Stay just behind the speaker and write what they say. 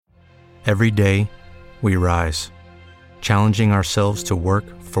Every day, we rise, challenging ourselves to work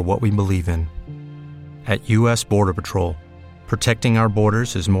for what we believe in. At U.S. Border Patrol, protecting our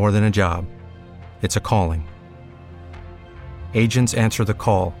borders is more than a job. It's a calling. Agents answer the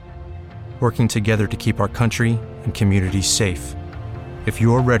call, working together to keep our country and communities safe. If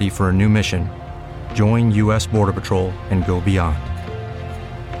you're ready for a new mission, join U.S. Border Patrol and go beyond.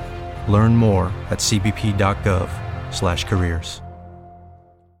 Learn more at cbp.gov/careers.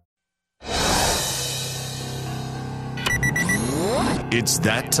 It's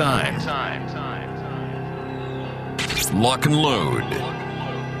that time. Lock and load.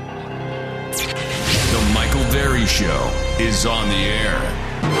 The Michael Berry Show is on the air.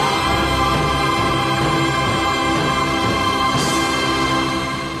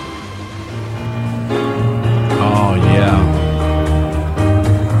 Oh, yeah.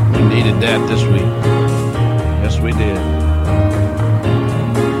 We needed that this week. Yes, we did.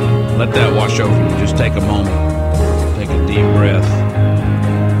 Let that wash over you. Just take a moment. Take a deep breath.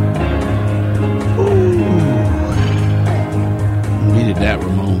 Ooh. Needed that,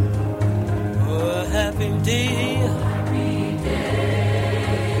 Ramon. Oh, a happy day. Happy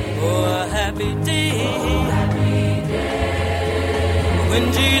day. Oh, a happy day. Happy day.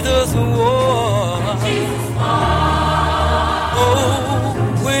 When Jesus was. Jesus was. Oh,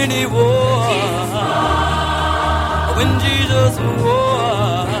 when he was. When Jesus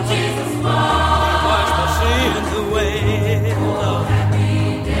was. Jesus was. Away. Oh,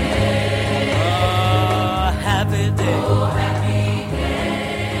 happy day. Oh, happy day.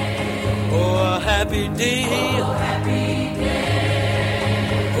 Oh, happy day. Oh, happy day. Oh, happy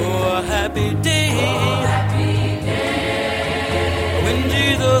day. Oh, happy day. Happy day. When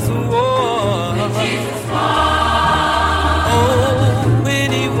Jesus was. Jesus was. Oh,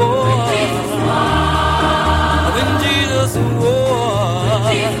 when he was. Jesus was. When Jesus was.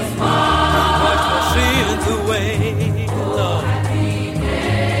 Jesus was. Away, Lord. Happy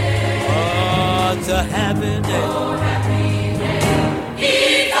day. Oh, it's a happy day. Oh, happy day.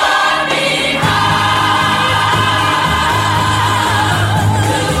 He taught me how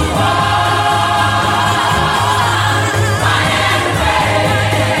to walk right and pray,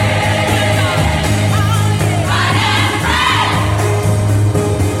 right and pray,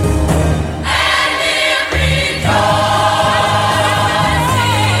 and live rejoicing.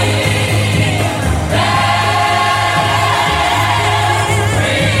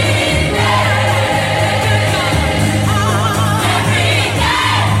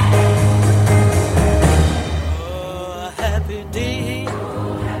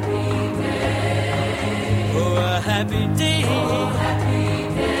 Happy day, oh,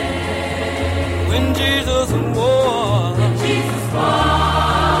 happy day. When Jesus was, Jesus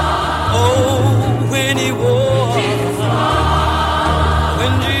was. Oh, when he was, Jesus was.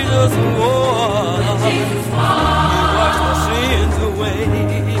 When Jesus was, Jesus was. He washed my sins away.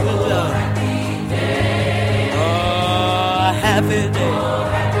 Oh, happy day. Oh, happy day. Oh,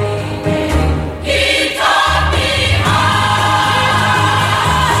 happy day. He taught me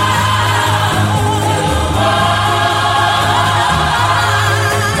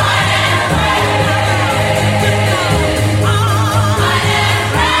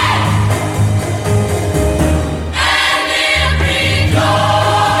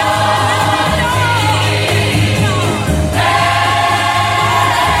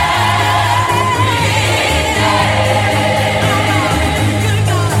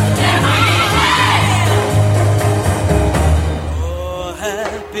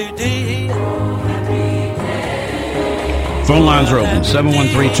Phone lines are open.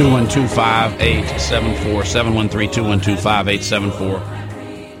 713-212-5874.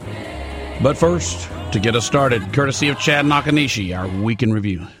 713-212-5874. But first, to get us started, courtesy of Chad Nakanishi, our Week in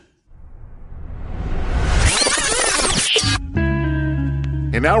Review.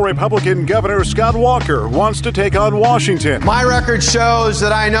 And now Republican Governor Scott Walker wants to take on Washington. My record shows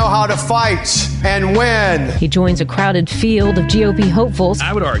that I know how to fight and win. He joins a crowded field of GOP hopefuls.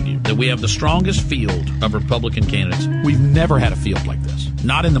 I would argue that we have the strongest field of Republican candidates. We've never had a field like this.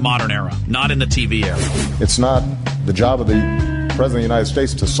 Not in the modern era. Not in the TV era. It's not the job of the President of the United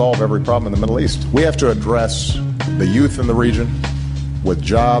States to solve every problem in the Middle East. We have to address the youth in the region with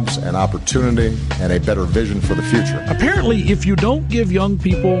jobs and opportunity and a better vision for the future. Apparently, if you don't give young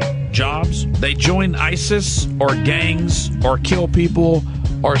people jobs, they join ISIS or gangs or kill people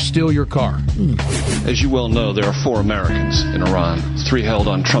or steal your car. As you well know, there are 4 Americans in Iran, 3 held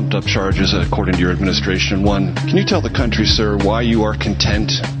on trumped-up charges, according to your administration. 1, can you tell the country, sir, why you are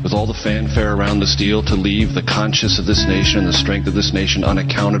content with all the fanfare around this deal to leave the conscience of this nation and the strength of this nation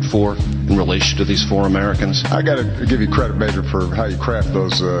unaccounted for in relation to these 4 Americans? I got to give you credit, Major, for how you craft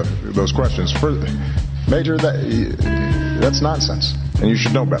those questions. Major, that's nonsense, and you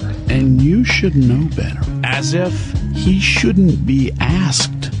should know better. And you should know better. As if he shouldn't be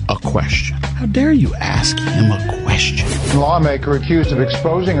asked a question. How dare you ask him a question? A lawmaker accused of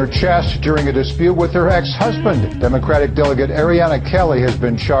exposing her chest during a dispute with her ex-husband. Democratic delegate Ariana Kelly has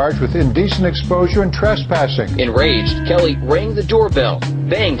been charged with indecent exposure and trespassing. Enraged, Kelly rang the doorbell,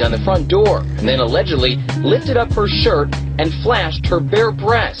 banged on the front door, and then allegedly lifted up her shirt and flashed her bare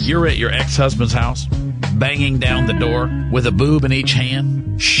breasts. You're at your ex-husband's house, banging down the door with a boob in each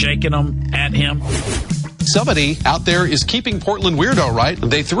hand, shaking them at him. Somebody out there is keeping Portland weirdo, right?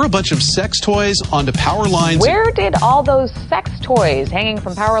 They threw a bunch of sex toys onto power lines. Where did all those sex toys hanging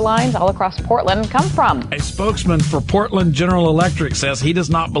from power lines all across Portland come from? A spokesman for Portland General Electric says he does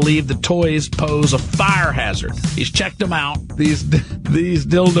not believe the toys pose a fire hazard. He's checked them out. These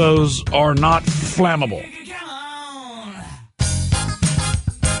dildos are not flammable.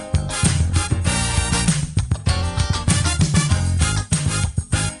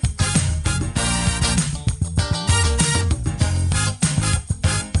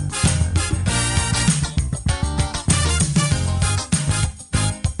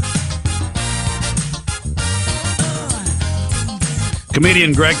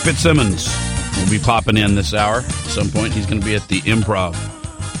 Comedian Greg Fitzsimmons will be popping in this hour at some point. He's going to be at the Improv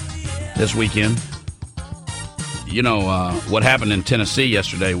this weekend. You know what happened in Tennessee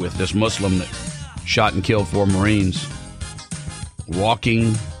yesterday with this Muslim that shot and killed 4 Marines?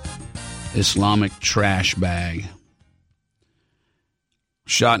 Walking Islamic trash bag.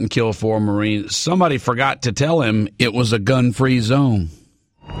 Shot and killed 4 Marines. Somebody forgot to tell him it was a gun-free zone.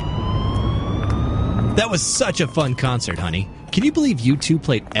 That was such a fun concert, honey. Can you believe U2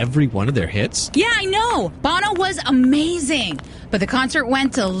 played every one of their hits? Yeah, I know. Bono was amazing. But the concert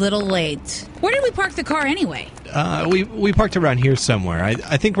went a little late. Where did we park the car anyway? We parked around here somewhere.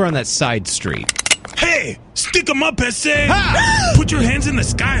 I think we're on that side street. Hey, stick 'em up, Ese! Put your hands in the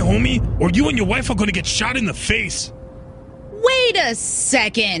sky, homie, or you and your wife are gonna get shot in the face. Wait a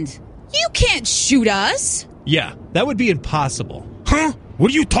second. You can't shoot us. Yeah, that would be impossible. Huh? What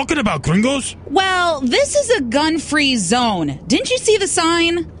are you talking about, gringos? Well, this is a gun-free zone. Didn't you see the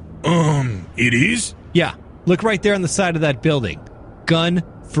sign? It is? Yeah, look right there on the side of that building.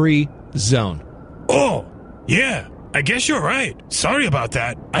 Gun-free zone. Oh, yeah, I guess you're right. Sorry about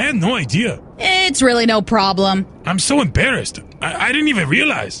that. I had no idea. It's really no problem. I'm so embarrassed. I didn't even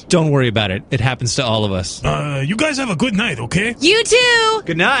realize. Don't worry about it. It happens to all of us. You guys have a good night, okay? You too!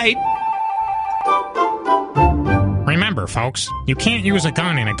 Good night! Remember, folks, you can't use a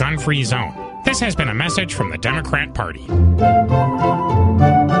gun in a gun-free zone. This has been a message from the Democrat Party.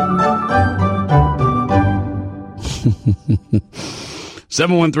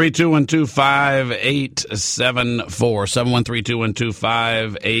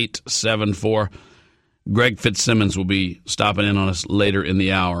 713-212-5874. 713-212-5874. Greg Fitzsimmons will be stopping in on us later in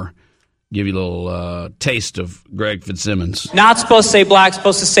the hour. Give you a little taste of Greg Fitzsimmons. Not supposed to say black,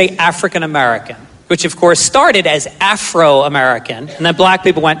 supposed to say African American, which of course started as Afro-American, and then black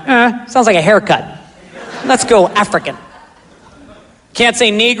people went, sounds like a haircut. Let's go African. Can't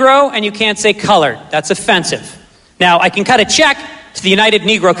say Negro, and you can't say colored. That's offensive. Now, I can cut a check to the United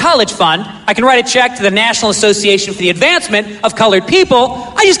Negro College Fund. I can write a check to the National Association for the Advancement of Colored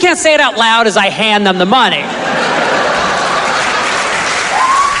People. I just can't say it out loud as I hand them the money.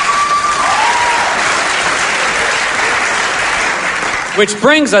 Which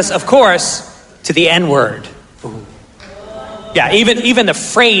brings us, of course, to the N-word. Yeah, even the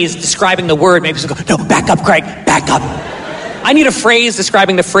phrase describing the word makes people go, no, back up, Craig, back up. I need a phrase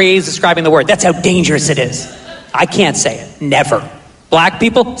describing the word. That's how dangerous it is. I can't say it. Never. Black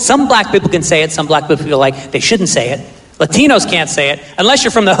people, some black people can say it. Some black people feel like they shouldn't say it. Latinos can't say it unless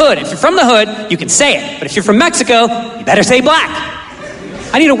you're from the hood. If you're from the hood, you can say it. But if you're from Mexico, you better say black.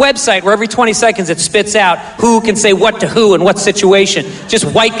 I need a website where every 20 seconds it spits out who can say what to who in what situation. Just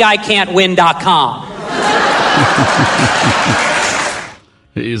whiteguycan'twin.com.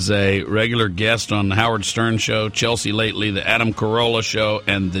 He's a regular guest on the Howard Stern Show, Chelsea Lately, the Adam Carolla Show,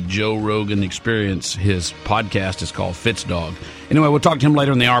 and the Joe Rogan Experience. His podcast is called FitzDog. Anyway, we'll talk to him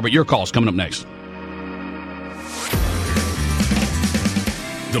later in the hour, but your call's coming up next.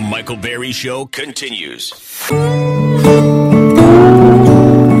 The Michael Berry Show continues.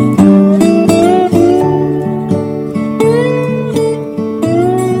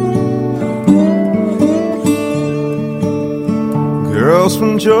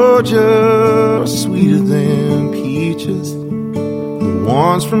 Georgia are sweeter than peaches. The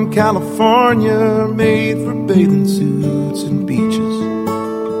ones from California are made for bathing suits and beaches.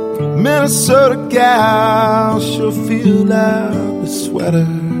 Minnesota gals sure feel like the sweater,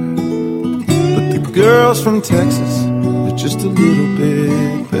 but the girls from Texas are just a little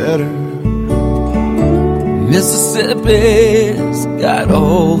bit better. Mississippi's got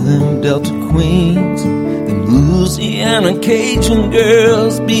all them Delta queens. Them Louisiana Cajun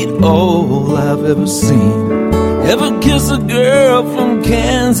girls beat all I've ever seen. Ever kiss a girl from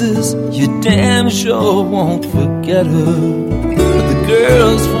Kansas, you damn sure won't forget her. But the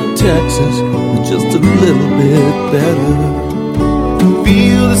girls from Texas are just a little bit better.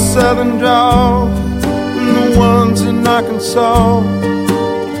 Feel the southern drawl and the ones in Arkansas.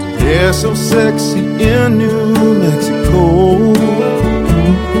 They're so sexy in New Mexico.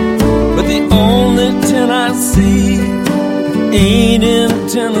 But the only 10 I see ain't in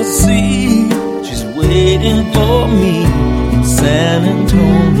Tennessee. She's waiting for me in San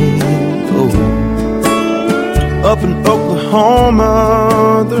Antonio. Up in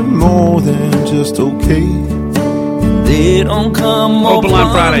Oklahoma, they're more than just okay. They don't come Open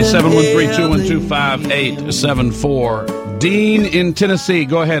Line Friday, 713-212-5874. Dean in Tennessee.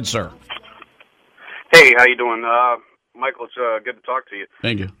 Go ahead, sir. Hey, how you doing? Michael, it's good to talk to you.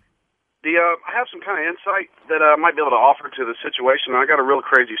 Thank you. I have some kind of insight that I might be able to offer to the situation. I got a real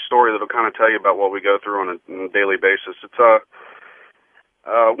crazy story that'll kind of tell you about what we go through on a daily basis. It's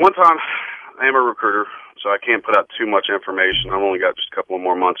one time, I am a recruiter, so I can't put out too much information. I've only got just a couple of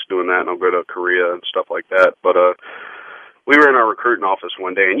more months doing that, and I'll go to Korea and stuff like that. But we were in our recruiting office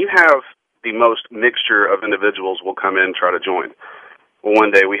one day, and you have the most mixture of individuals will come in and try to join. Well, one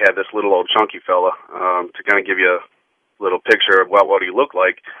day we had this little old chunky fella, to kind of give you a little picture of what he looked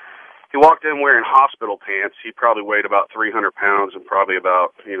like. He walked in wearing hospital pants. He probably weighed about 300 pounds and probably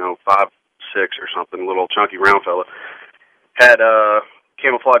about, 5'6" or something, little chunky round fella. Had a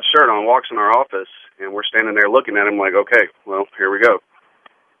camouflage shirt on, walks in our office, and we're standing there looking at him like, okay, well, here we go.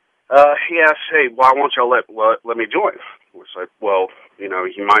 He asked, hey, why won't y'all let me join? We're like, well, he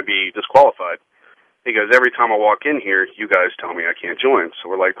might be disqualified. He goes, every time I walk in here, you guys tell me I can't join. So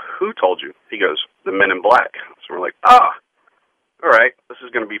we're like, who told you? He goes, the Men in Black. So we're like, all right, this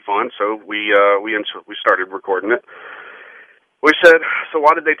is going to be fun. So we started recording it. We said, so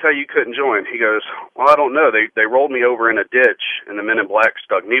why did they tell you couldn't join? He goes, well, I don't know. They rolled me over in a ditch, and the Men in Black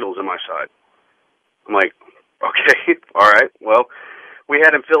stuck needles in my side. I'm like, okay, all right. Well, we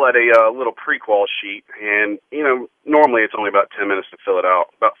had him fill out a little pre-qual sheet, and, normally it's only about 10 minutes to fill it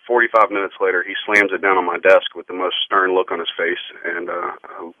out. About 45 minutes later, he slams it down on my desk with the most stern look on his face, and I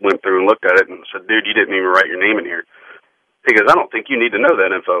went through and looked at it and said, dude, you didn't even write your name in here. He goes, I don't think you need to know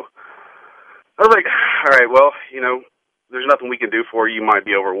that info. I was like, all right, well, there's nothing we can do for you. You might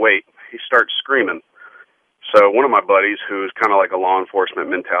be overweight. He starts screaming. So one of my buddies, who's kind of like a law enforcement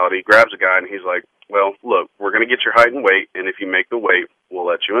mentality, grabs a guy, and he's like, well, look, we're going to get your height and weight, and if you make the weight, we'll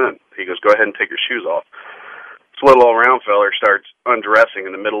let you in. He goes, go ahead and take your shoes off. This little old round feller starts undressing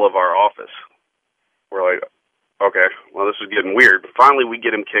in the middle of our office. We're like, okay, well, this is getting weird. Finally, we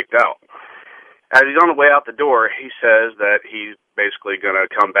get him kicked out. As he's on the way out the door, he says that he's basically going to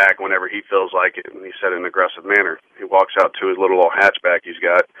come back whenever he feels like it, and he said in an aggressive manner. He walks out to his little old hatchback he's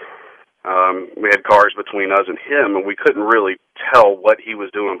got. We had cars between us and him, and we couldn't really tell what he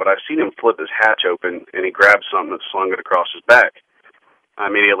was doing, but I seen him flip his hatch open, and he grabbed something and slung it across his back.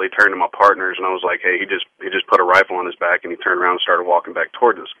 I immediately turned to my partners, and I was like, hey, he just put a rifle on his back, and he turned around and started walking back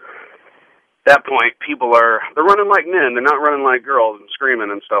towards us. At that point, they're running like men. They're not running like girls and screaming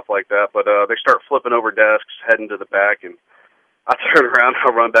and stuff like that, but they start flipping over desks, heading to the back, and I turn around,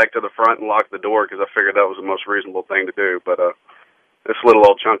 I run back to the front and lock the door because I figured that was the most reasonable thing to do, but this little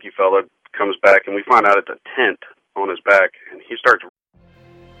old chunky fella comes back, and we find out it's a tent on his back, and he starts.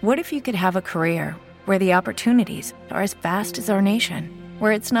 What if you could have a career where the opportunities are as vast as our nation,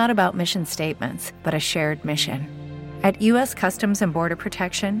 where it's not about mission statements, but a shared mission? At U.S. Customs and Border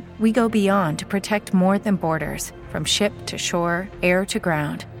Protection, we go beyond to protect more than borders. From ship to shore, air to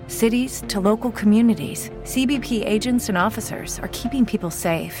ground, cities to local communities, CBP agents and officers are keeping people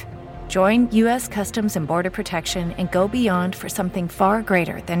safe. Join U.S. Customs and Border Protection and go beyond for something far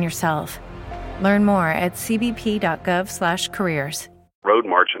greater than yourself. Learn more at cbp.gov/careers. Road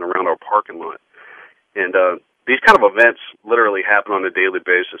marching around our parking lot. And these kind of events literally happen on a daily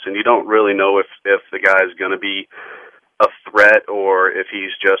basis, and you don't really know if the guy's going to be a threat or if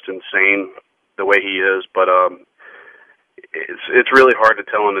he's just insane the way he is, but it's really hard to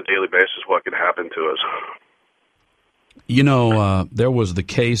tell on a daily basis what could happen to us. There was the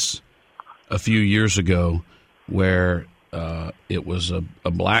case a few years ago where it was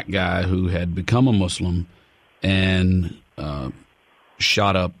a black guy who had become a Muslim and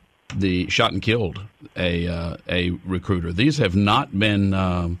shot and killed a recruiter. These have not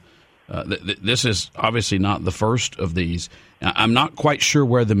been. This is obviously not the first of these. I'm not quite sure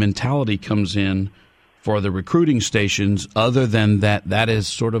where the mentality comes in for the recruiting stations, other than that is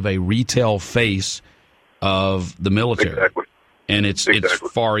sort of a retail face of the military, Exactly. and it's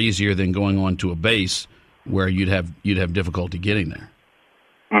far easier than going on to a base where you'd have difficulty getting there.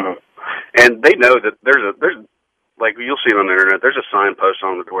 Mm-hmm. And they know that there's like you'll see it on the internet, there's a signpost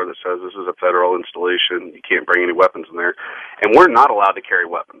on the door that says this is a federal installation. You can't bring any weapons in there. And we're not allowed to carry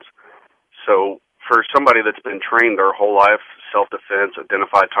weapons. So for somebody that's been trained their whole life, self-defense,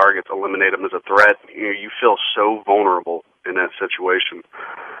 identify targets, eliminate them as a threat, you feel so vulnerable in that situation.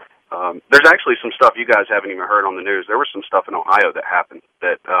 There's actually some stuff you guys haven't even heard on the news. There was some stuff in Ohio that happened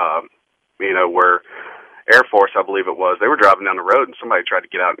that, where Air Force, I believe it was, they were driving down the road and somebody tried to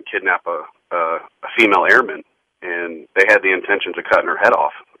get out and kidnap a female airman. And they had the intentions of cutting her head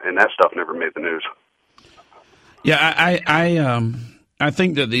off, and that stuff never made the news. Yeah, I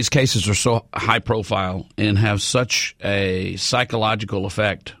think that these cases are so high profile and have such a psychological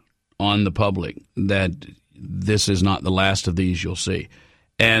effect on the public that this is not the last of these you'll see.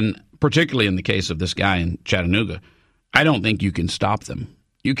 And particularly in the case of this guy in Chattanooga, I don't think you can stop them.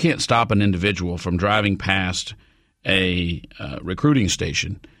 You can't stop an individual from driving past a recruiting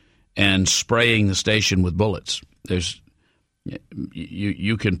station and spraying the station with bullets.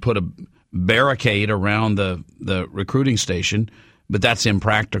 You can put a barricade around the recruiting station, but that's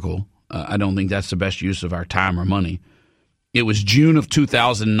impractical. I don't think that's the best use of our time or money. It was June of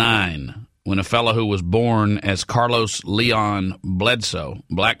 2009 when a fellow who was born as Carlos Leon Bledsoe,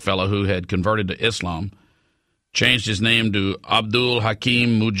 black fellow who had converted to Islam, changed his name to Abdul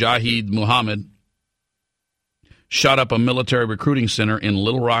Hakim Mujahid Muhammad, shot up a military recruiting center in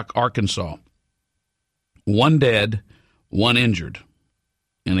Little Rock, Arkansas. 1 dead, 1 injured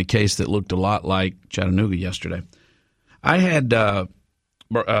in a case that looked a lot like Chattanooga yesterday. I had Quan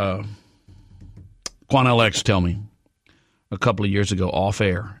LX tell me a couple of years ago off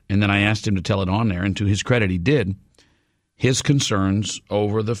air, and then I asked him to tell it on air, and to his credit, he did, his concerns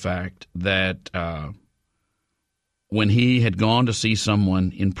over the fact that when he had gone to see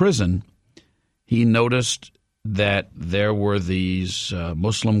someone in prison, he noticed that there were these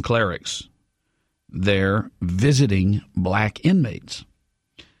Muslim clerics there visiting black inmates.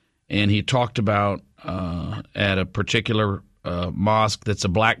 And he talked about at a particular mosque that's a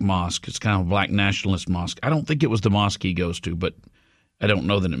black mosque. It's kind of a black nationalist mosque. I don't think it was the mosque he goes to, but I don't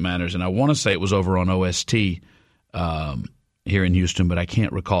know that it matters. And I want to say it was over on OST here in Houston, but I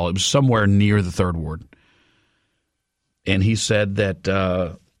can't recall. It was somewhere near the Third Ward. And he said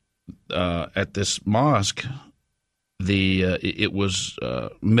that at this mosque, it was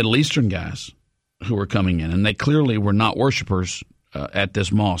Middle Eastern guys who were coming in, and they clearly were not worshipers at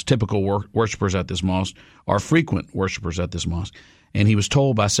this mosque. Typical worshipers at this mosque are frequent worshipers at this mosque. And he was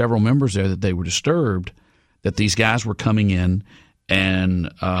told by several members there that they were disturbed that these guys were coming in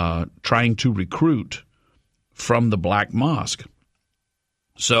and trying to recruit from the black mosque.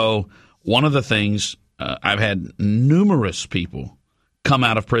 So one of the things, I've had numerous people come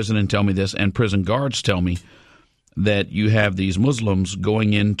out of prison and tell me this, and prison guards tell me that you have these Muslims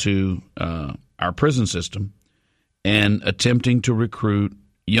going into our prison system and attempting to recruit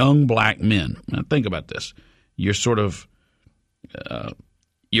young black men. Now, think about this. You're sort of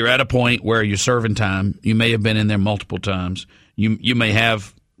you're at a point where you're serving time. You may have been in there multiple times. You may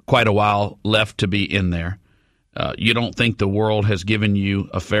have quite a while left to be in there. You don't think the world has given you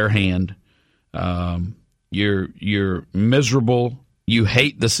a fair hand. You're miserable. You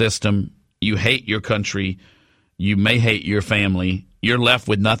hate the system. You hate your country. You may hate your family. You're left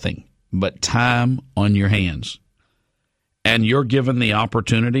with nothing but time on your hands. And you're given the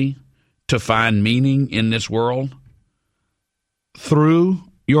opportunity to find meaning in this world through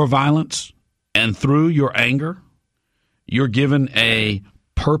your violence and through your anger. You're given a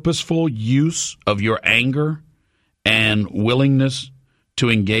purposeful use of your anger and willingness to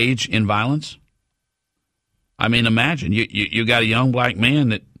engage in violence. I mean, imagine you got a young black man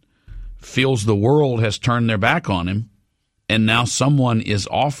that feels the world has turned their back on him, and now someone is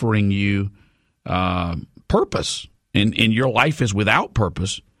offering you purpose, and your life is without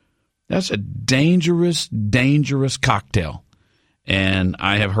purpose. That's a dangerous, dangerous cocktail. And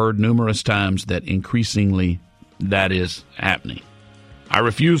I have heard numerous times that increasingly that is happening. I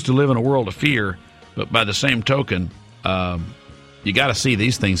refuse to live in a world of fear, but by the same token, you got to see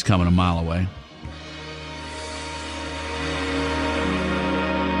these things coming a mile away.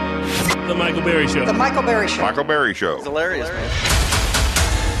 The Michael Berry Show. The Michael Berry Show. Michael Berry Show. It's hilarious, man.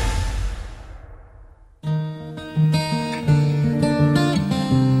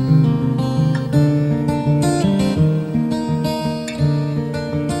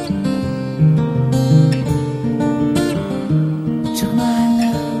 Took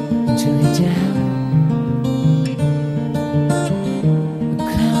my love and took it down.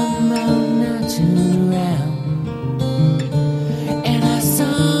 Climbed the mountain, I turned around, and I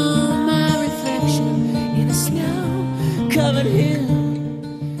saw my reflection in a snow-covered hill.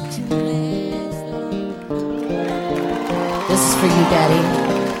 This is for you, Daddy.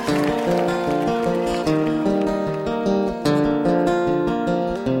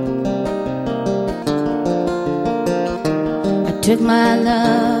 Took my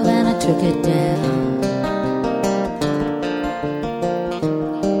love and I took it down.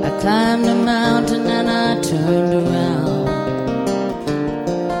 I climbed a mountain and I turned around,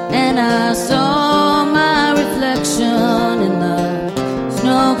 and I saw my reflection in the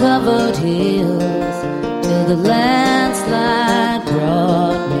snow-covered hills, till the landslide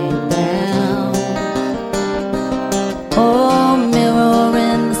brought me down. Oh, mirror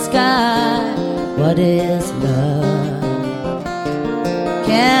in the sky, what is love?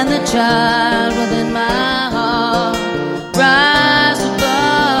 Can the child within my heart rise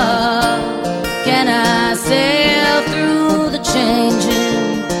above? Can I sail through the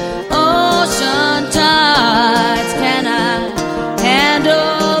changing ocean tides? Can I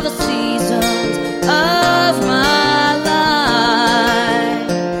handle the seasons of my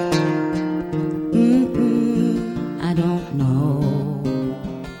life? I don't know.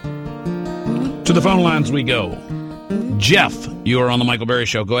 To the phone lines we go. Jeff, you are on the Michael Berry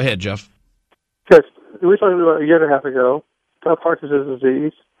Show. Go ahead, Jeff. Yes, we talked about a year and a half ago about Parkinson's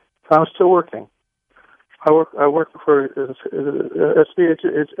disease. I'm still working. I work for SB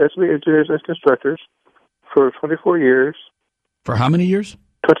Engineers and Constructors for 24 years. For how many years?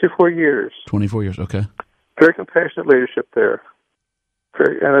 24 years. 24 years, okay. Very compassionate leadership there.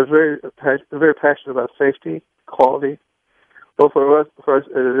 And I was very passionate about safety, quality, both for us as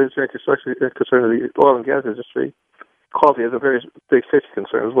engineering construction concerning the oil and gas industry. Quality is a very big safety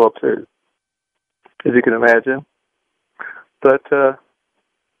concern as well, too, as you can imagine. But I'll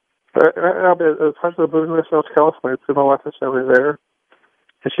be a part of the moving to South California because my wife and family there,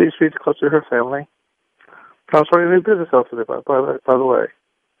 and she's close to her family. I'm starting a new business out there, by the way.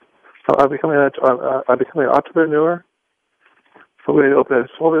 I'm becoming an entrepreneur. I'm going to open a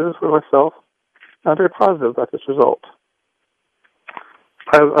small business for myself. I'm very positive about this result.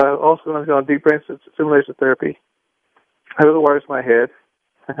 I've also gone deep brain stimulation therapy. I have the wires in my head.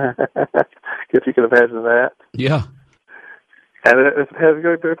 If you can imagine that. Yeah. And it has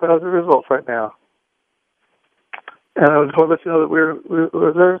very positive results right now. And I just want to let you know that we're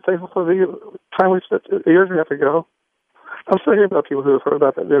very thankful for the time we spent a year and a half ago. I'm still hearing about people who have heard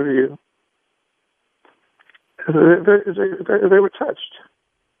about that interview. They were touched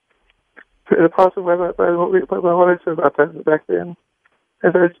in a positive way by what I said about that back then.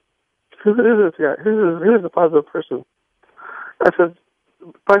 And they said, who is this guy? Who is a positive person? I said,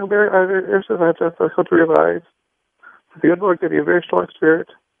 Michael Berry, I've come to realize that the good Lord gave me a very strong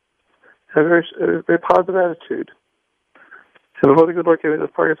spirit and a very positive attitude. And before the good Lord gave me this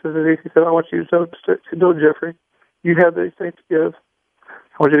Parkinson's disease, he said, I want you to know, Jeffrey, you have these things to give.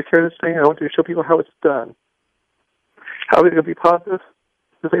 I want you to carry this thing. I want you to show people how it's done. How we can be positive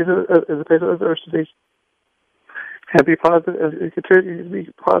in the face of adversity. And be positive and continue to be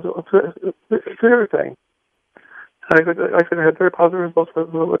positive to everything. I had very positive results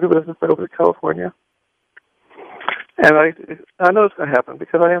with the business over in California. And I know it's going to happen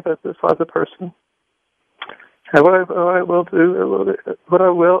because I am this positive person. And what I will do, what I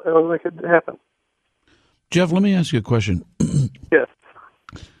will make it happen. Jeff, let me ask you a question. Yes.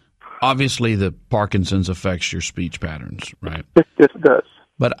 Obviously, the Parkinson's affects your speech patterns, right? Yes, it does.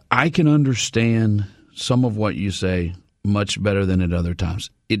 But I can understand some of what you say much better than at other times.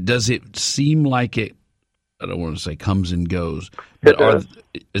 Does it seem like it, I don't want to say comes and goes, but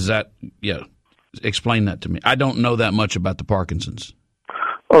explain that to me. I don't know that much about the Parkinson's.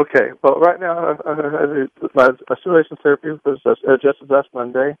 Okay. Well, right now, my stimulation therapy was adjusted last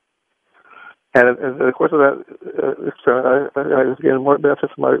Monday. And in the course of that experiment, I was getting more benefit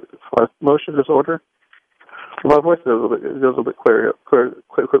from my motion disorder. My voice is a little bit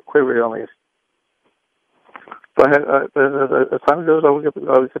quavery on me. But as time goes, I will get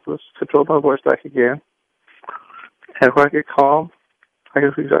to control my voice back again. And when I get calm, I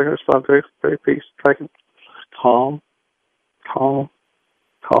can respond very, very peaceful. I can calm.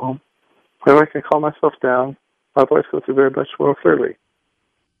 Whenever I can calm myself down, my voice goes through very much more clearly.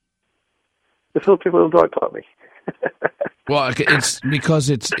 The Filipino little dog taught me. Well, it's because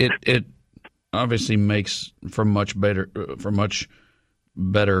it obviously makes for much better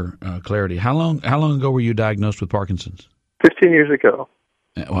clarity. How long ago were you diagnosed with Parkinson's? 15 years ago.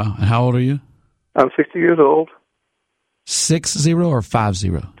 Wow. And how old are you? I'm 60 years old. 60 or 50?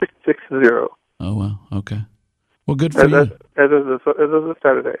 60. Oh, wow. Okay. Well, good for you. As of this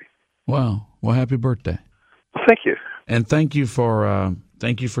Saturday. Wow. Well, happy birthday. Well, thank you. And thank you for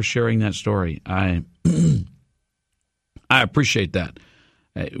sharing that story. I appreciate that.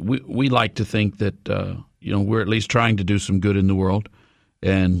 We like to think that we're at least trying to do some good in the world,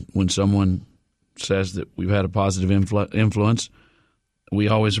 and when someone says that we've had a positive influence, we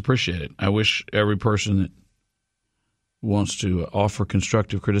always appreciate it. I wish every person that wants to offer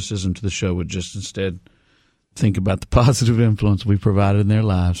constructive criticism to the show would just instead think about the positive influence we provided in their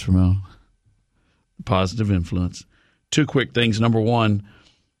lives, Ramon. Positive influence. Two quick things. Number one,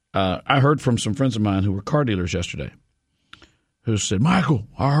 I heard from some friends of mine who were car dealers yesterday who said, Michael,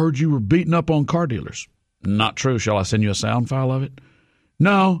 I heard you were beating up on car dealers. Not true. Shall I send you a sound file of it?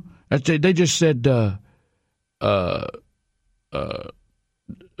 No. They just said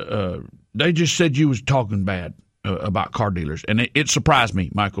they just said you was talking bad about car dealers. And it surprised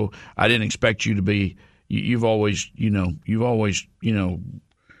me, Michael. I didn't expect you to be you've always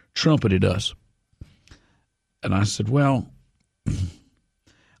trumpeted us. And I said, well,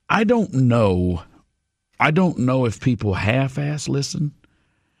 I don't know if people half-ass listen.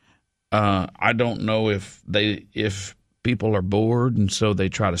 I don't know if people are bored and so they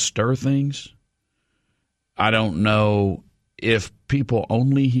try to stir things. I don't know if people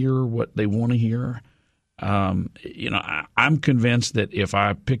only hear what they want to hear. I'm convinced that if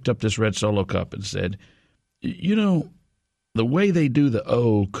I picked up this red Solo cup and said, the way they do the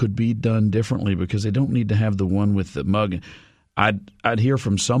O could be done differently because they don't need to have the one with the mug, I'd hear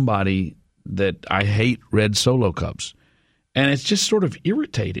from somebody that I hate red Solo cups. And it's just sort of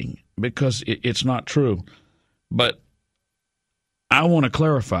irritating because it's not true. But I want to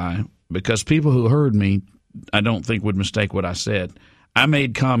clarify because people who heard me, I don't think would mistake what I said. I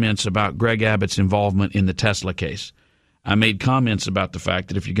made comments about Greg Abbott's involvement in the Tesla case. I made comments about the fact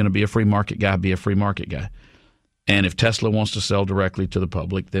that if you're going to be a free market guy, be a free market guy. And if Tesla wants to sell directly to the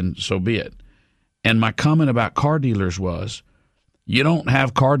public, then so be it. And my comment about car dealers was, you don't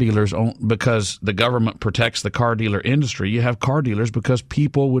have car dealers because the government protects the car dealer industry. You have car dealers because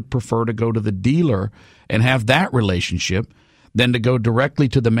people would prefer to go to the dealer and have that relationship than to go directly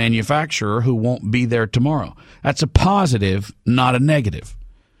to the manufacturer who won't be there tomorrow. That's a positive, not a negative.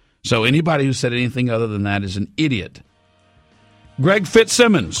 So anybody who said anything other than that is an idiot. Greg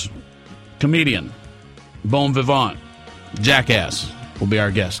Fitzsimmons, comedian, bon vivant, jackass, will be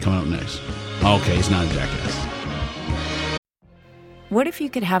our guest coming up next. Okay, he's not a jackass. What if you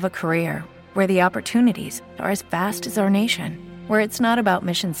could have a career where the opportunities are as vast as our nation, where it's not about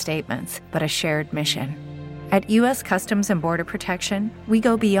mission statements, but a shared mission? At U.S. Customs and Border Protection, we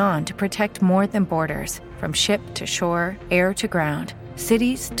go beyond to protect more than borders. From ship to shore, air to ground,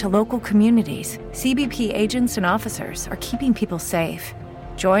 cities to local communities, CBP agents and officers are keeping people safe.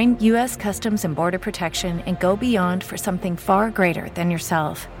 Join U.S. Customs and Border Protection and go beyond for something far greater than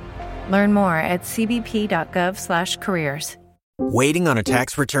yourself. Learn more at cbp.gov/careers. Waiting on a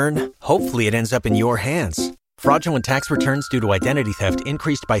tax return? Hopefully it ends up in your hands. Fraudulent tax returns due to identity theft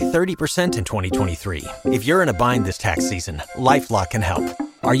increased by 30% in 2023. If you're in a bind this tax season, LifeLock can help.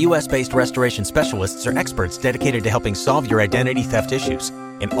 Our U.S.-based restoration specialists are experts dedicated to helping solve your identity theft issues.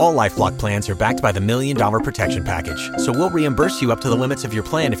 And all LifeLock plans are backed by the $1 Million Protection Package. So we'll reimburse you up to the limits of your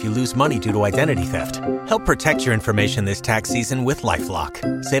plan if you lose money due to identity theft. Help protect your information this tax season with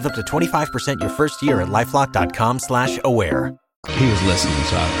LifeLock. Save up to 25% your first year at LifeLock.com/aware. He was listening,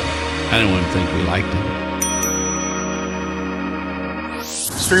 so I didn't want to think we liked him.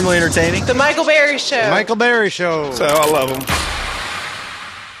 Extremely entertaining. The Michael Berry Show. The Michael Berry Show. So I love him.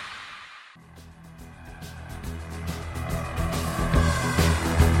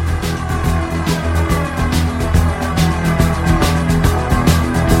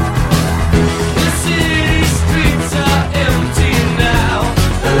 The city streets are empty now.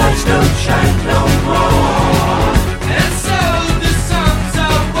 The lights don't shine no more. And so the songs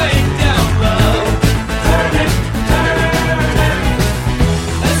are way down low. Turn it, turn it.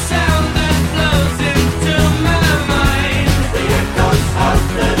 A sound that flows into my mind. The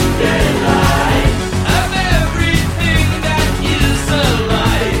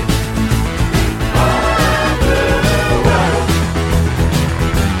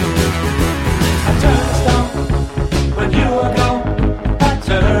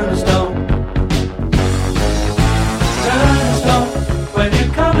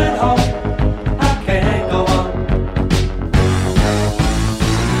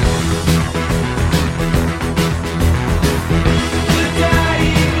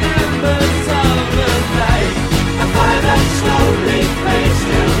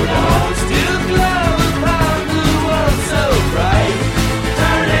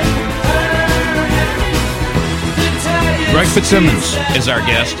Greg Fitzsimmons is our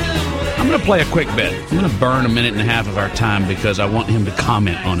guest. I'm going to play a quick bit. I'm going to burn a minute and a half of our time because I want him to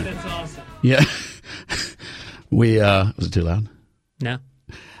comment on it. Yeah. Was it too loud? No.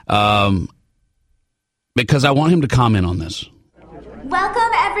 Because I want him to comment on this.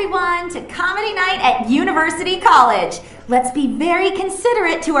 Welcome, everyone, to Comedy Night at University College. Let's be very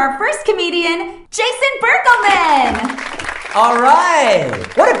considerate to our first comedian, Jason Berkelman. All right.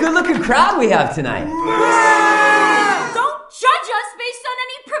 What a good-looking crowd we have tonight. Don't judge us based on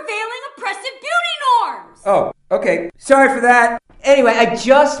any prevailing oppressive beauty norms. Oh, okay. Sorry for that. Anyway, I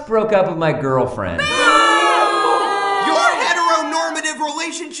just broke up with my girlfriend. Your heteronormative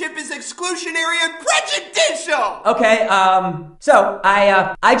relationship is exclusionary and prejudicial! Okay, so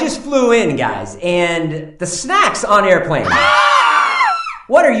I just flew in, guys, and the snacks on airplane.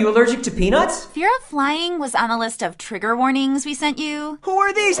 What, are you allergic to peanuts? Fear of flying was on a list of trigger warnings we sent you. Who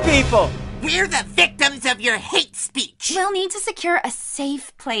are these people? We're the victims of your hate speech. We'll need to secure a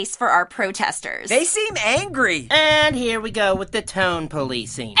safe place for our protesters. They seem angry. And here we go with the tone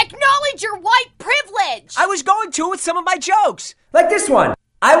policing. Acknowledge your white privilege! I was going to with some of my jokes. Like this one.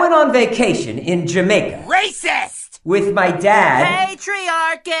 I went on vacation in Jamaica. Racist! With my dad.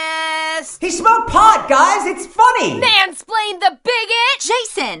 Patriarchist! He smoked pot, guys! It's funny! Mansplain the bigot!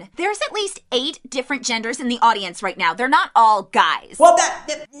 Jason, there's at least 8 different genders in the audience right now. They're not all guys. Well, now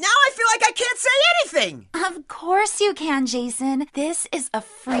I feel like I can't say anything! Of course you can, Jason. This is a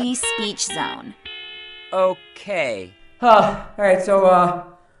free speech zone. Okay. Alright, so,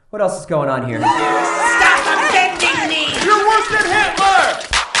 what else is going on here? Stop offending me! You're worse than Hitler!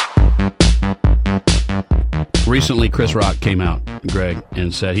 Recently, Chris Rock came out, Greg,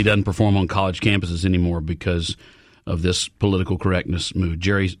 and said he doesn't perform on college campuses anymore because of this political correctness mood.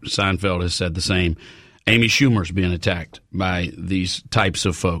 Jerry Seinfeld has said the same. Amy Schumer's being attacked by these types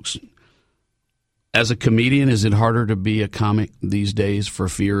of folks. As a comedian, is it harder to be a comic these days for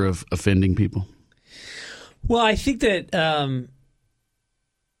fear of offending people? Well, I think that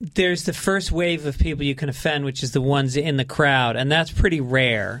there's the first wave of people you can offend, which is the ones in the crowd, and that's pretty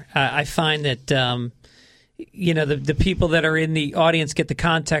rare. I find that the people that are in the audience get the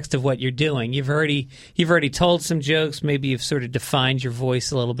context of what you're doing. You've already told some jokes. Maybe you've sort of defined your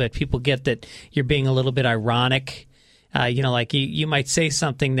voice a little bit. People get that you're being a little bit ironic. Like you might say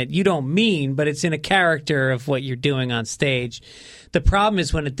something that you don't mean, but it's in a character of what you're doing on stage. The problem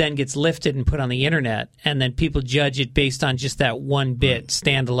is when it then gets lifted and put on the internet, and then people judge it based on just that one bit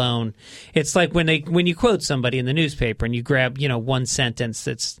standalone. It's like when you quote somebody in the newspaper and you grab one sentence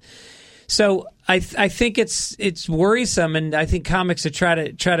that's. So I think it's worrisome, and I think comics are try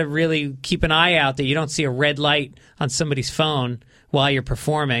to really keep an eye out that you don't see a red light on somebody's phone while you're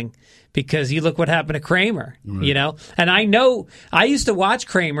performing, because you look what happened to Kramer, right. And I know I used to watch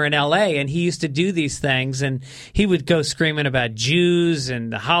Kramer in L.A. and he used to do these things, and he would go screaming about Jews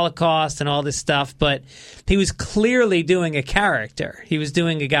and the Holocaust and all this stuff, but he was clearly doing a character. He was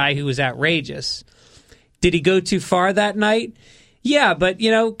doing a guy who was outrageous. Did he go too far that night? Yeah, but,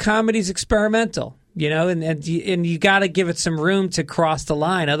 comedy's experimental, and you got to give it some room to cross the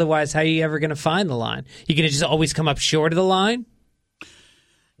line. Otherwise, how are you ever going to find the line? You're going to just always come up short of the line?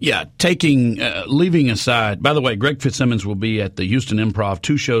 Yeah, leaving aside, by the way, Greg Fitzsimmons will be at the Houston Improv,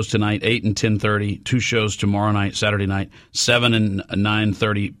 2 shows tonight, 8 and 10:30, 2 shows tomorrow night, Saturday night, 7 and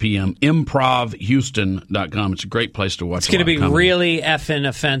 9:30 p.m. ImprovHouston.com. It's a great place to watch. It's going to be really effing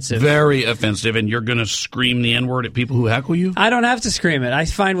offensive. Very offensive, and you're going to scream the N-word at people who heckle you? I don't have to scream it. I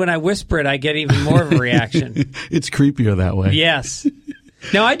find when I whisper it, I get even more of a reaction. It's creepier that way. Yes.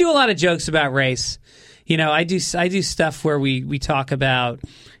 No, I do a lot of jokes about race. I do stuff where we talk about,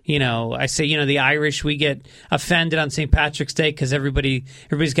 I say, the Irish, we get offended on St. Patrick's Day because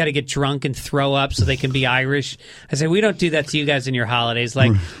everybody's got to get drunk and throw up so they can be Irish. I say, we don't do that to you guys in your holidays.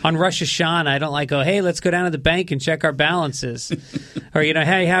 Like on Rosh Hashanah, I don't hey, let's go down to the bank and check our balances. Or,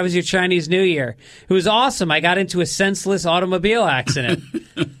 hey, how was your Chinese New Year? It was awesome. I got into a senseless automobile accident.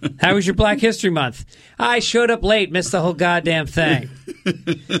 How was your Black History Month? I showed up late, missed the whole goddamn thing.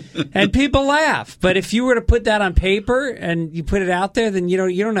 And people laugh. But if you were to put that on paper and you put it out there, then you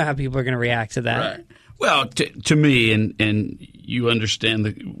don't know how people are going to react to that. Right. Well, to me, and you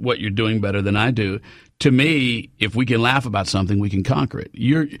understand what you're doing better than I do. To me, if we can laugh about something, we can conquer it.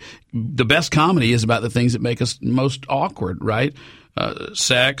 The best comedy is about the things that make us most awkward, right?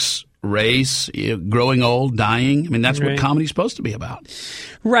 Sex, race, growing old, dying. I mean, that's what comedy's supposed to be about.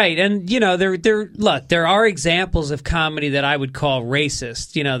 Right. And, there are examples of comedy that I would call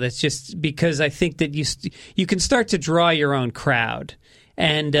racist, that's just because I think that you can start to draw your own crowd.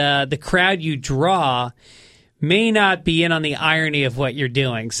 And the crowd you draw may not be in on the irony of what you're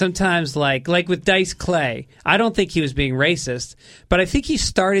doing. Like with Dice Clay, I don't think he was being racist, but I think he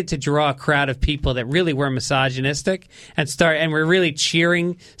started to draw a crowd of people that really were misogynistic and were really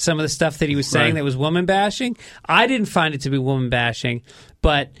cheering some of the stuff that he was saying that was woman bashing. I didn't find it to be woman bashing,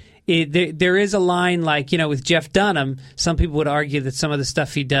 but there is a line with Jeff Dunham. Some people would argue that some of the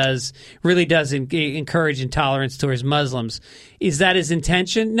stuff he does really does encourage intolerance towards Muslims. Is that his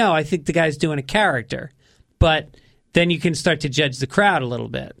intention? No, I think the guy's doing a character. But then you can start to judge the crowd a little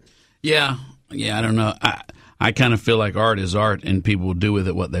bit. Yeah, I don't know. I kind of feel like art is art, and people will do with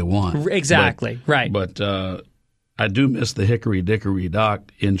it what they want. Exactly, right. But I do miss the Hickory Dickory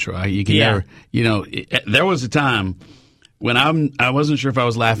Dock intro. You can never, there was a time when I wasn't sure if I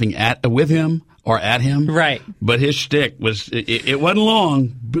was laughing with him or at him. Right. But his shtick was, it wasn't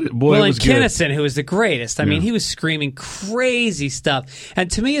long, but boy, it was good. Well, and Kinison, who was the greatest, I mean, he was screaming crazy stuff. And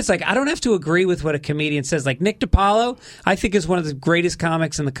to me, it's like, I don't have to agree with what a comedian says. Like Nick DiPaolo, I think is one of the greatest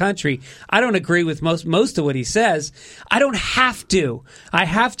comics in the country. I don't agree with most of what he says. I don't have to. I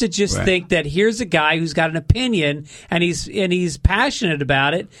have to just think that here's a guy who's got an opinion, and he's passionate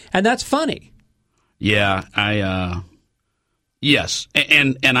about it, and that's funny. Yeah, yes,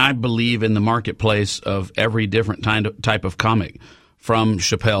 and I believe in the marketplace of every different type of comic, from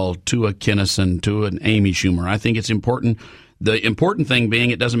Chappelle to a Kinison to an Amy Schumer. I think it's important. The important thing being,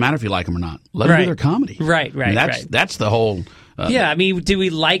 it doesn't matter if you like them or not. Let them do their comedy. Right. That's the whole. I mean, do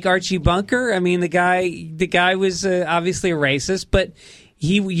we like Archie Bunker? I mean, the guy was obviously a racist, but.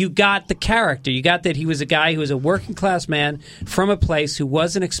 You got the character. You got that he was a guy who was a working class man from a place who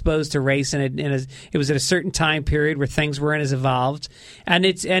wasn't exposed to race, and it was at a certain time period where things weren't as evolved, and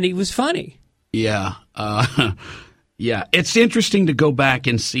he was funny. Yeah, it's interesting to go back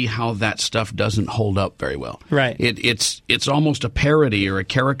and see how that stuff doesn't hold up very well. Right. It's almost a parody or a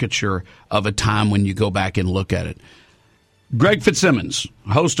caricature of a time when you go back and look at it. Greg Fitzsimmons,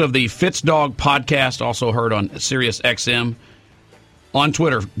 host of the FitzDog podcast, also heard on Sirius XM. On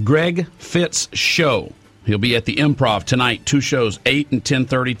Twitter, Greg Fitz Show. He'll be at the Improv tonight, 2 shows, 8 and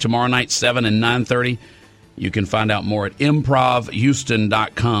 10:30. Tomorrow night, 7 and 9:30. You can find out more at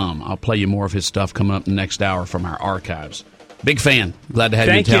improvhouston.com. I'll play you more of his stuff coming up in the next hour from our archives. Big fan. Glad to have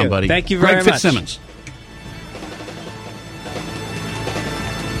you in town, buddy. Thank you very much. Greg Fitzsimmons.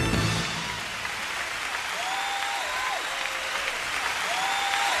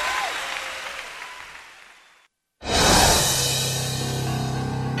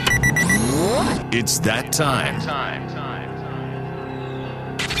 It's that time.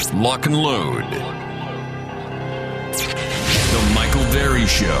 Lock and load. The Michael Berry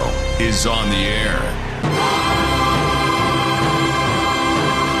Show is on the air.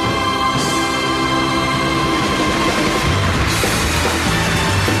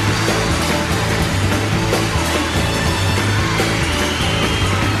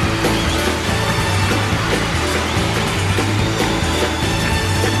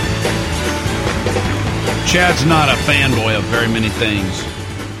 Chad's not a fanboy of very many things,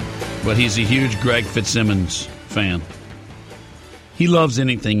 but he's a huge Greg Fitzsimmons fan. He loves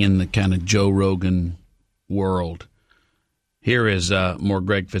anything in the kind of Joe Rogan world. Here is more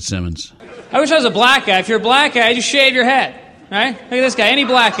Greg Fitzsimmons. I wish I was a black guy. If you're a black guy, just shave your head, right? Look at this guy, any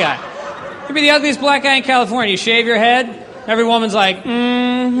black guy. You'd be the ugliest black guy in California. You shave your head, every woman's like,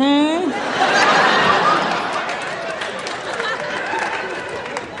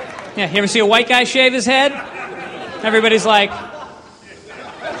 Yeah, you ever see a white guy shave his head? Everybody's like,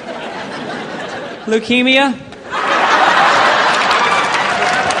 leukemia?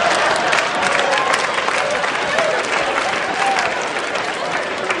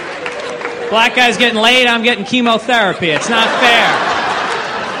 Black guy's getting laid, I'm getting chemotherapy. It's not fair.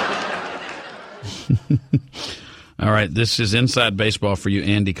 All right, this is Inside Baseball for you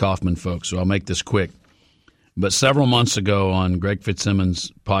Andy Kaufman folks, so I'll make this quick. But several months ago on Greg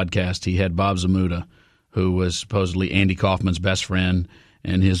Fitzsimmons' podcast, he had Bob Zmuda, who was supposedly Andy Kaufman's best friend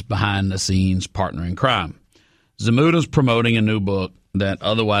and his behind-the-scenes partner in crime. Zmuda's promoting a new book that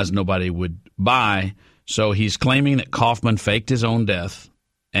otherwise nobody would buy, so he's claiming that Kaufman faked his own death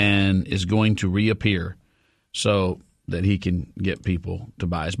and is going to reappear so that he can get people to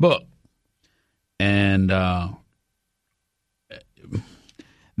buy his book. And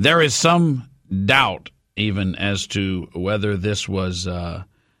there is some doubt even as to whether this was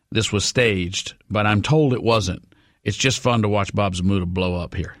staged, but I'm told it wasn't. It's just fun to watch Bob Zmuda blow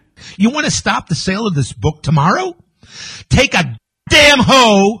up here. You want to stop the sale of this book tomorrow? Take a damn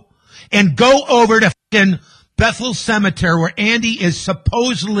hoe and go over to fucking Bethel Cemetery where Andy is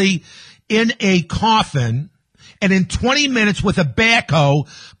supposedly in a coffin, and in 20 minutes with a backhoe,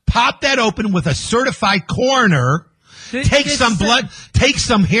 pop that open with a certified coroner. Take some blood, take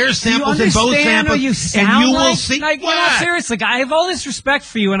some hair samples and bone samples, and you will see. Like, seriously, I have all this respect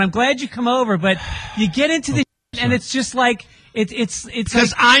for you, and I'm glad you come over, but you get into the and it's just like it's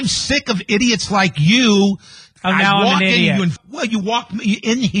because I'm sick of idiots like you. Now I'm an idiot. You walk me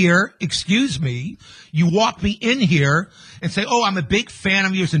in here. Excuse me. You walk me in here and say, "Oh, I'm a big fan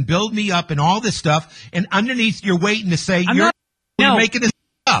of yours," and build me up and all this stuff. And underneath, you're waiting to say you're making this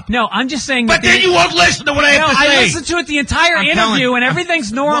up. No, I'm just saying. But then you won't listen to what I have to say. I listened to it the entire interview, and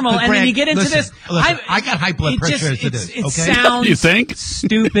everything's normal. And then you get into this. I got high blood pressure as it is. It okay? sounds you think?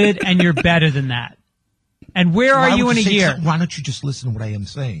 stupid, and you're better than that. And where are you in a year? Why don't you just listen to what I am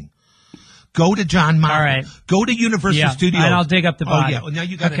saying? Go to John Moffat. All right. Go to Universal Studios. And I'll dig up the body. Oh, yeah. Well, now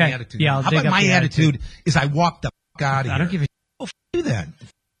you got an attitude. Yeah, I'll How dig about up my the attitude is I walk the f*** out of here. I don't give a Oh, f*** you then.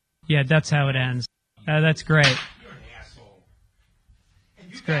 Yeah, that's how it ends. That's great. You're an asshole. And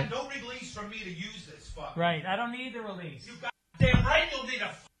you got great. no release from me to use this fuck. Right. I don't need the release. You goddamn right you'll need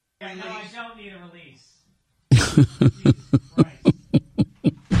a release. No, I don't need a release.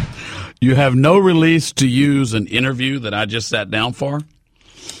 You have no release to use an interview that I just sat down for?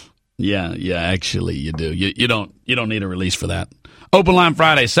 Yeah, actually you do. You don't need a release for that. Open line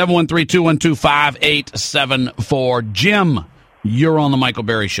Friday, 713-212-5874. Jim, you're on the Michael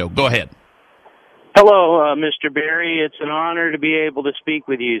Berry Show. Go ahead. Hello, Mr. Berry. It's an honor to be able to speak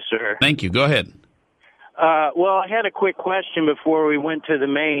with you, sir. Thank you. Go ahead. Well, I had a quick question before we went to the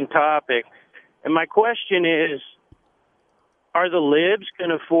main topic. And my question is, are the libs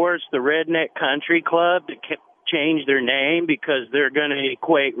going to force the Redneck Country Club to change their name because they're going to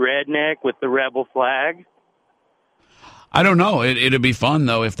equate redneck with the rebel flag? I don't know. It'd be fun,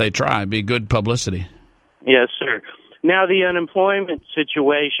 though, if they try. It'd be good publicity. Yes, sir. Now, the unemployment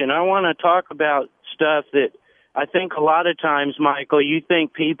situation, I want to talk about stuff that I think a lot of times, Michael, you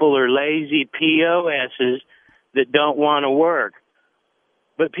think people are lazy POSs that don't want to work.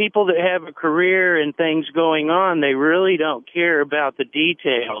 But people that have a career and things going on, they really don't care about the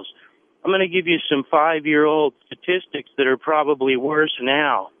details. I'm going to give you some 5-year-old statistics that are probably worse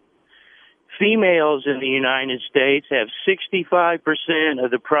now. Females in the United States have 65% of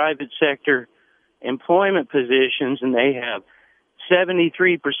the private sector employment positions, and they have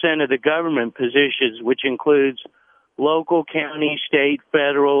 73% of the government positions, which includes local, county, state,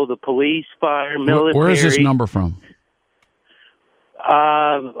 federal, the police, fire, military. Where is this number from?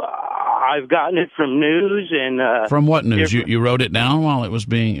 I've gotten it from news and from what news? You wrote it down while it was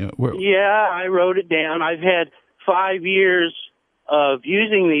being. Yeah, I wrote it down. I've had 5 years of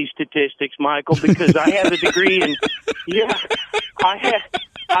using these statistics, Michael, because I have a degree in. Yeah, I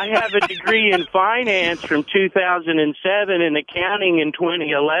have a degree in finance from 2007 and accounting in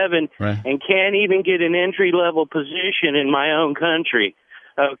 2011, right, and can't even get an entry-level position in my own country.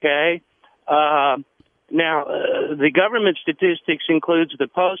 Okay. Now, the government statistics includes the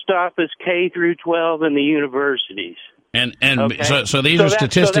post office, K through 12, and the universities. And okay? so these are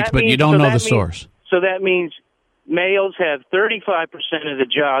statistics, but you don't know the source. So that means males have 35% of the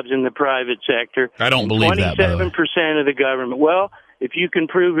jobs in the private sector. I don't believe that, by the way. 27% of the government. Well, if you can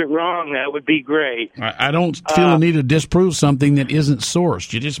prove it wrong, that would be great. I don't feel the need to disprove something that isn't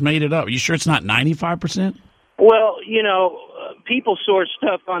sourced. You just made it up. You sure it's not 95%? Well, people source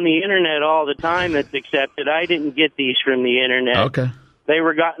stuff on the Internet all the time that's accepted. I didn't get these from the Internet. Okay. They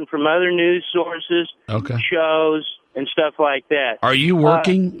were gotten from other news sources, shows, and stuff like that. Are you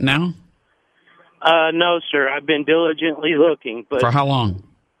working now? No, sir. I've been diligently looking. But for how long?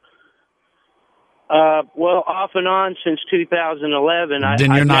 Well, off and on since 2011.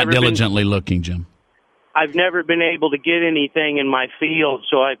 Then you're not diligently looking, Jim. I've never been able to get anything in my field,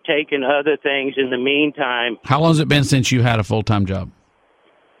 so I've taken other things in the meantime. How long has it been since you had a full-time job?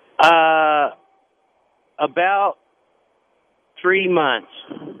 About 3 months.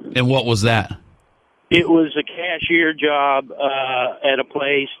 And what was that? It was a cashier job at a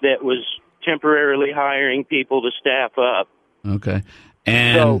place that was temporarily hiring people to staff up. Okay.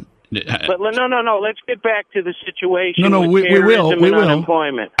 And... But no. Let's get back to the situation. No, with we will. We will.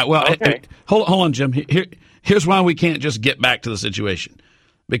 Unemployment. Well, okay. Hold on, Jim. Here's why we can't just get back to the situation,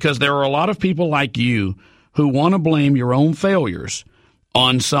 because there are a lot of people like you who want to blame your own failures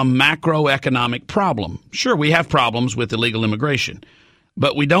on some macroeconomic problem. Sure, we have problems with illegal immigration,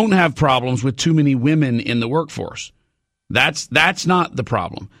 but we don't have problems with too many women in the workforce. That's not the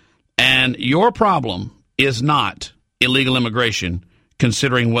problem, and your problem is not illegal immigration,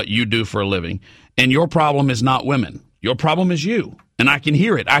 considering what you do for a living. And your problem is not women. Your problem is you. And I can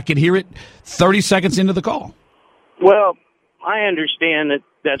hear it. I could hear it 30 seconds into the call. Well, I understand that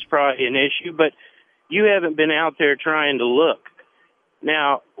that's probably an issue, but you haven't been out there trying to look.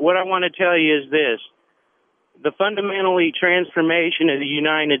 Now, what I want to tell you is this. The fundamentally transformation of the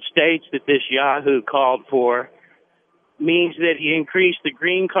United States that this Yahoo called for means that he increased the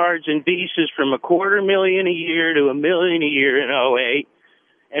green cards and visas from 250,000 a year to 1 million a year in 2008.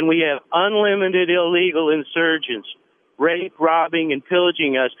 And we have unlimited illegal insurgents, rape, robbing, and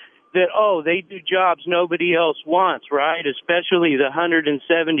pillaging us. That, they do jobs nobody else wants, right? Especially the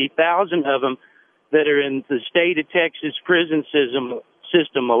 170,000 of them that are in the state of Texas prison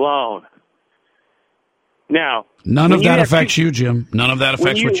system alone. Now, none of that affects you, Jim. None of that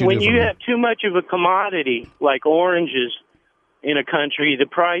affects what you do. When you have too much of a commodity like oranges in a country, the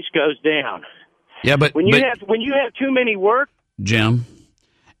price goes down. Yeah, but when you have too many Jim,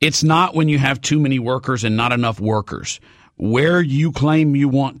 it's not when you have too many workers and not enough workers. Where you claim you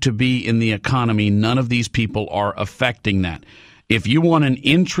want to be in the economy, none of these people are affecting that. If you want an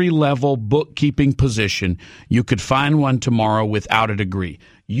entry-level bookkeeping position, you could find one tomorrow without a degree.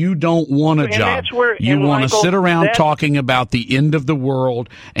 You don't want a job. You want to sit around talking about the end of the world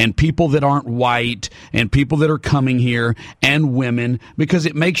and people that aren't white and people that are coming here and women because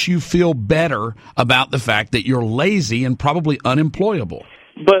it makes you feel better about the fact that you're lazy and probably unemployable.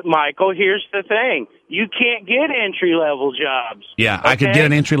 But, Michael, here's the thing. You can't get entry-level jobs. Yeah, okay? I could get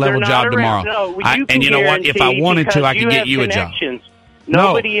an entry-level job tomorrow. No, and you know what? If I wanted to, I could get you a job.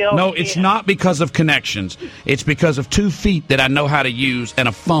 Nobody else No, it's not because of connections. It's because of 2 feet that I know how to use and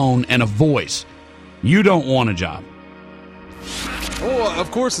a phone and a voice. You don't want a job. Well,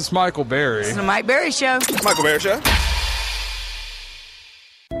 of course, it's Michael Berry. It's the Mike Berry Show. Michael Berry Show.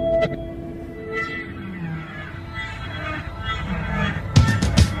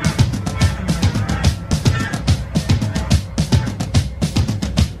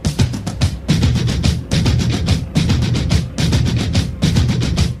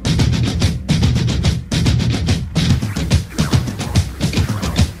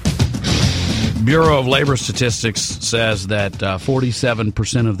 Bureau of Labor Statistics says that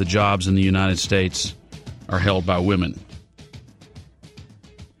 47% of the jobs in the United States are held by women.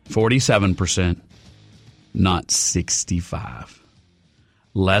 47%, not 65.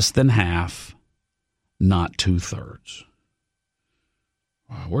 Less than half, not 2/3.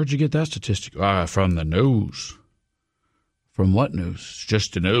 Where'd you get that statistic? From the news. From what news?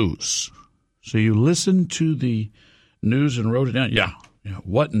 Just the news. So you listened to the news and wrote it down? Yeah.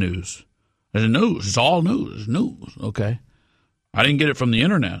 What news? It's news. It's all news. It's news. Okay. I didn't get it from the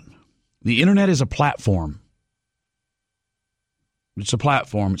internet. The internet is a platform. It's a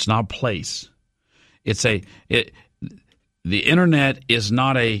platform. It's not a place. The internet is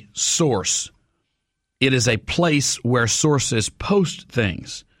not a source. It is a place where sources post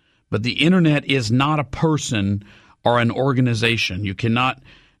things. But the internet is not a person or an organization. You cannot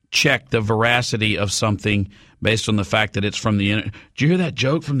check the veracity of something based on the fact that it's from the internet. Did you hear that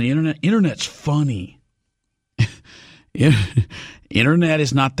joke from the internet? Internet's funny. Internet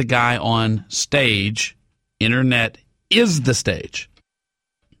is not the guy on stage. Internet is the stage.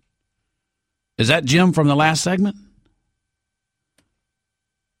 Is that Jim from the last segment?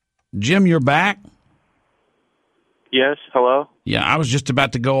 Jim, you're back? Yes, hello? Yeah, I was just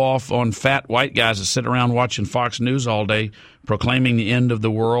about to go off on fat white guys that sit around watching Fox News all day, proclaiming the end of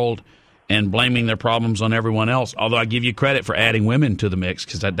the world and blaming their problems on everyone else. Although I give you credit for adding women to the mix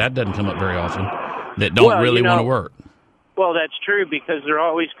because that doesn't come up very often, that don't really want to work. Well, that's true because they're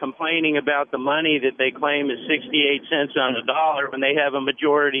always complaining about the money that they claim is 68 cents on the dollar when they have a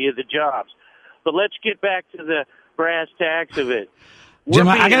majority of the jobs. But let's get back to the brass tacks of it. Jim,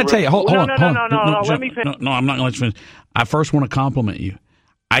 I got to tell you, hold on. No, let me finish. No, I'm not going to let you finish. I first want to compliment you.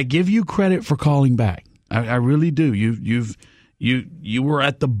 I give you credit for calling back. I really do. You were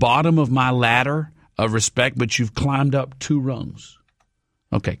at the bottom of my ladder of respect, but you've climbed up 2 rungs.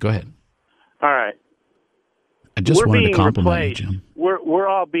 Okay, go ahead. All right. I just wanted to compliment you, Jim. We're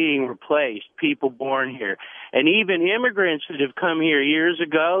all being replaced, people born here. And even immigrants that have come here years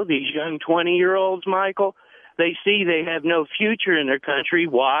ago, these young 20-year-olds, Michael, they see they have no future in their country.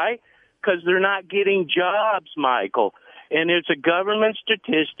 Why? Because they're not getting jobs, Michael. And it's a government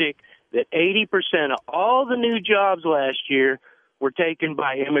statistic that 80% of all the new jobs last year were taken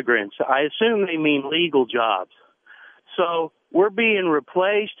by immigrants. I assume they mean legal jobs. So we're being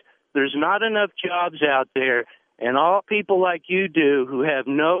replaced. There's not enough jobs out there. And all people like you do who have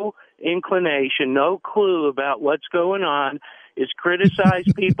no inclination, no clue about what's going on, is criticize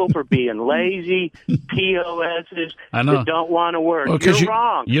people for being lazy, POSs that don't want to work. You're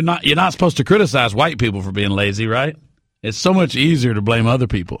wrong. You're not supposed to criticize white people for being lazy, right? It's so much easier to blame other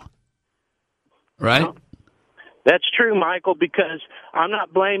people, right? Well, that's true, Michael, because I'm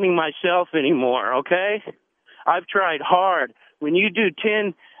not blaming myself anymore, okay? I've tried hard when you do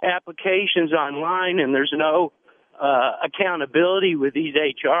 10 applications online and there's no accountability with these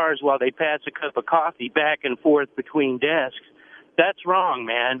HRs while they pass a cup of coffee back and forth between desks, that's wrong,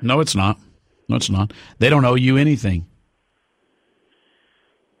 man. No, it's not. No, it's not. They don't owe you anything.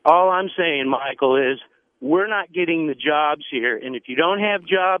 All I'm saying, Michael, is we're not getting the jobs here, and if you don't have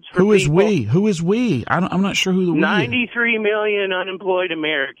jobs for Who is people, we? Who is we? I'm not sure who the we is. 93 million unemployed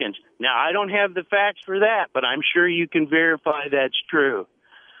Americans. Now, I don't have the facts for that, but I'm sure you can verify that's true.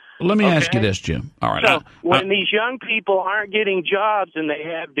 Let me ask you this, Jim. All right. So when these young people aren't getting jobs and they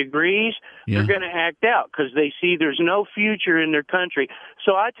have degrees, they're going to act out because they see there's no future in their country.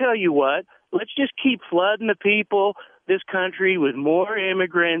 So I tell you what, let's just keep flooding the people, this country, with more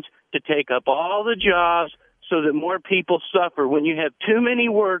immigrants to take up all the jobs so that more people suffer. When you have too many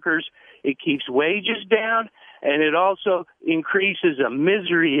workers, it keeps wages down, and it also increases a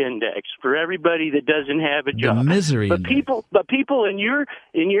misery index for everybody that doesn't have a job. The misery but index. people in your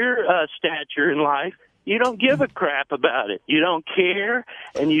stature in life, you don't give a crap about it. You don't care,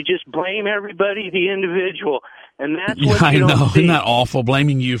 and you just blame everybody, the individual. And that's what I you know. don't see. Isn't that awful,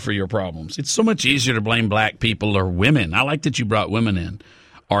 blaming you for your problems? It's so much easier to blame black people or women. I like that you brought women in,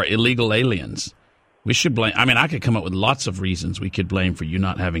 or illegal aliens. We should blame. I mean, I could come up with lots of reasons we could blame for you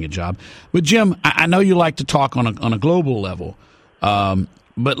not having a job. But, Jim, I know you like to talk on a global level,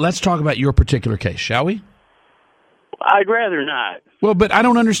 but let's talk about your particular case, shall we? I'd rather not. Well, but I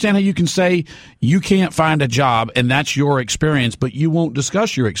don't understand how you can say you can't find a job and that's your experience, but you won't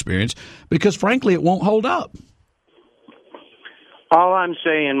discuss your experience because, frankly, it won't hold up. All I'm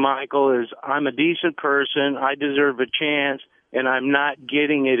saying, Michael, is I'm a decent person. I deserve a chance, and I'm not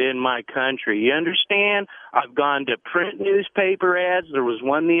getting it in my country. You understand? I've gone to print newspaper ads. There was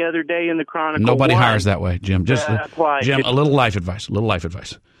one the other day in the Chronicle. Nobody hires that way, Jim. Just Jim, a little life advice.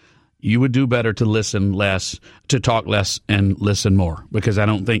 You would do better to listen less, to talk less, and listen more, because I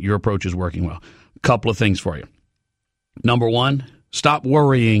don't think your approach is working well. A couple of things for you. Number one, stop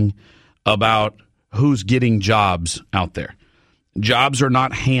worrying about who's getting jobs out there. Jobs are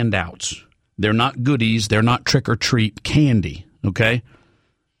not handouts. They're not goodies. They're not trick-or-treat candy, okay?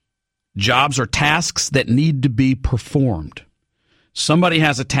 Jobs are tasks that need to be performed. Somebody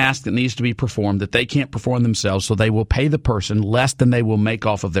has a task that needs to be performed that they can't perform themselves, so they will pay the person less than they will make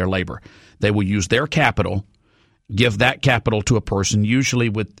off of their labor. They will use their capital, give that capital to a person, usually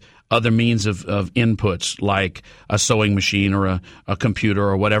with other means of inputs like a sewing machine or a computer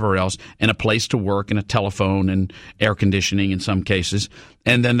or whatever else, and a place to work and a telephone and air conditioning in some cases.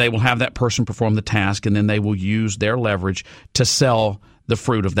 And then they will have that person perform the task, and then they will use their leverage to sell the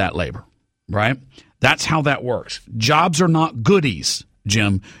fruit of that labor, right? That's how that works. Jobs are not goodies,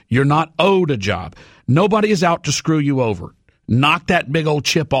 Jim. You're not owed a job. Nobody is out to screw you over. Knock that big old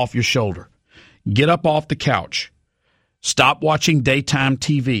chip off your shoulder. Get up off the couch. Stop watching daytime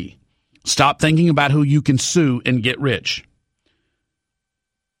TV. Stop thinking about who you can sue and get rich.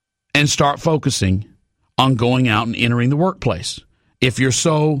 And start focusing on going out and entering the workplace, if you're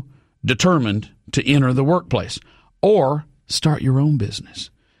so determined to enter the workplace. Or start your own business.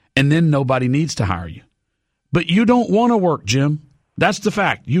 And then nobody needs to hire you. But you don't want to work, Jim. That's the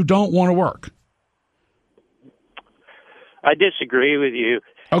fact. You don't want to work. I disagree with you.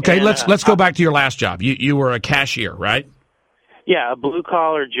 Okay, And, let's go back to your last job. You were a cashier, right? Yeah, a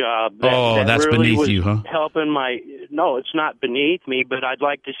blue-collar job. That's really beneath was you, huh? Helping no, it's not beneath me, but I'd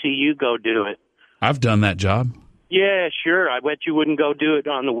like to see you go do it. I've done that job. Yeah, sure. I bet you wouldn't go do it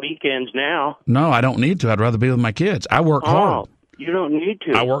on the weekends now. No, I don't need to. I'd rather be with my kids. I work hard. You don't need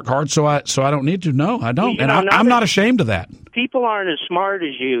to. I work hard, so I don't need to. No, I don't. Well, I'm not ashamed of that. People aren't as smart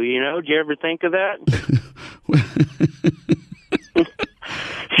as you, you know? Do you ever think of that?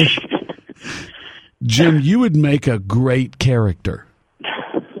 Jim, you would make a great character.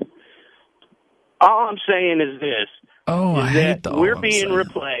 All I'm saying is this. I hate the we're being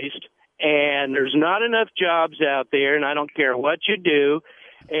replaced, and there's not enough jobs out there, and I don't care what you do.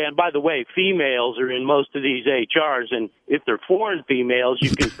 And by the way, females are in most of these HRs, and if they're foreign females, you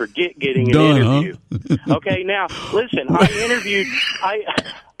can forget getting an interview. Okay, now listen, I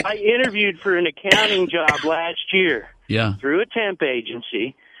interviewed for an accounting job last year. Yeah. Through a temp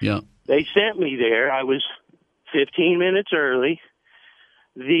agency. Yeah. They sent me there. I was 15 minutes early.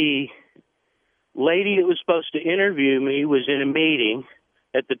 The lady that was supposed to interview me was in a meeting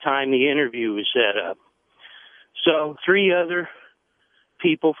at the time the interview was set up. So 3 other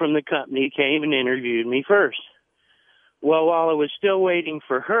people from the company came and interviewed me first. Well, while I was still waiting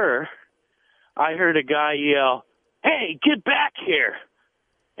for her, I heard a guy yell, "Hey, get back here!"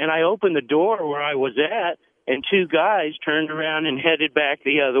 And I opened the door where I was at, and 2 guys turned around and headed back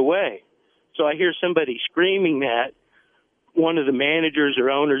the other way. So I hear somebody screaming that one of the managers or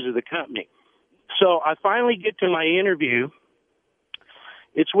owners of the company. So I finally get to my interview.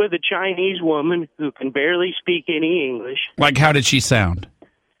 It's with a Chinese woman who can barely speak any English. Like, how did she sound?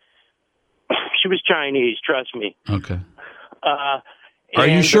 She was Chinese, trust me. Okay. Are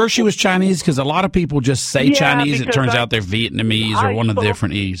you sure she was Chinese? Because a lot of people just say Chinese. It turns out they're Vietnamese or one of the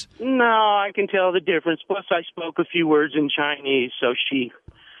different E's. No, I can tell the difference. Plus, I spoke a few words in Chinese, so she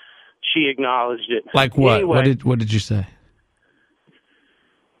acknowledged it. Like what? Anyway, What did you say?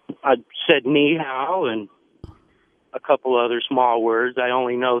 I said ni hao and a couple other small words. I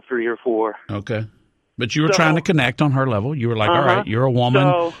only know 3 or 4. Okay. But you were trying to connect on her level. You were like, all right, you're a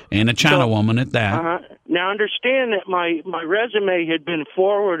woman and a China woman at that. Now, understand that my resume had been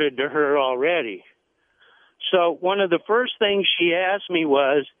forwarded to her already. So one of the first things she asked me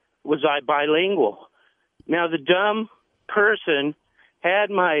was I bilingual? Now, the dumb person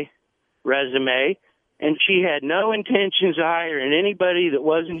had my resume, and she had no intentions of hiring anybody that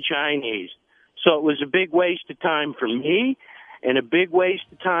wasn't Chinese. So it was a big waste of time for me and a big waste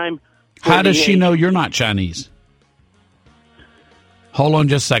of time. How does she know you're not Chinese? Hold on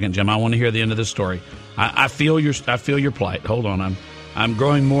just a second, Jim. I want to hear the end of this story. I feel your plight. Hold on. I'm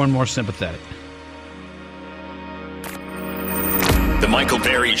growing more and more sympathetic. The Michael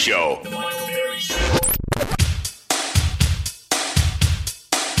Berry Show.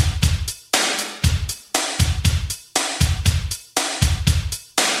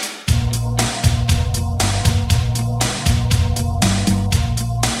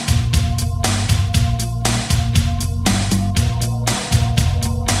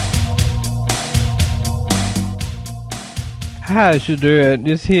 How's you doing?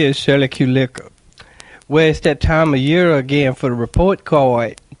 This here is Shirley Q. Liquor. Well, it's that time of year again for the report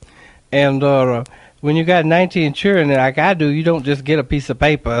card. And when you got 19 children like I do, you don't just get a piece of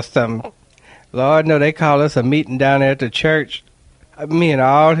paper or something. Lord, no, they call us a meeting down there at the church. Me and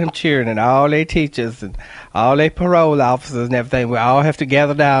all them children and all their teachers and all their parole officers and everything, we all have to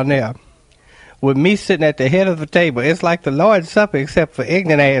gather down there. With me sitting at the head of the table, it's like the Lord's Supper except for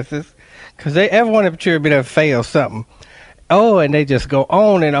ignorant asses. Because every one of them children be there fail something. Oh, and they just go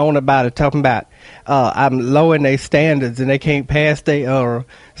on and on about it, talking about I'm lowering their standards and they can't pass their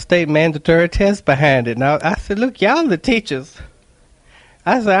state mandatory test behind it. Now, I said, look, y'all the teachers.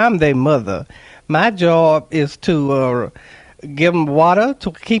 I said, I'm their mother. My job is to give them water,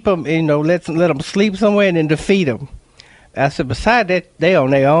 to keep them, let them sleep somewhere and then defeat them. I said, besides that, they on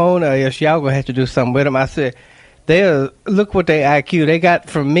their own, or else y'all going to have to do something with them. I said, look what their IQ they got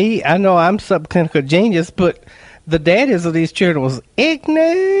from me. I know I'm some clinical genius, but the daddies of these children was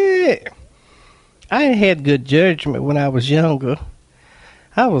ignorant. I had good judgment when I was younger.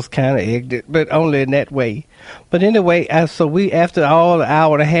 I was kind of ignorant, but only in that way. But anyway, after all an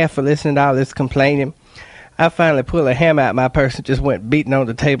hour and a half of listening to all this complaining, I finally pulled a hammer out my purse and just went beating on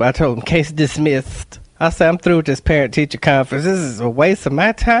the table. I told them, case dismissed. I said, I'm through with this parent-teacher conference. This is a waste of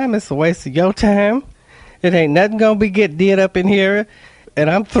my time. It's a waste of your time. It ain't nothing going to get did up in here, and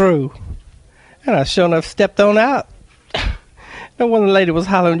I'm through. And I sure enough stepped on out. And one lady was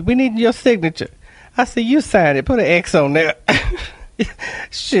hollering, we need your signature. I said, you sign it. Put an X on there.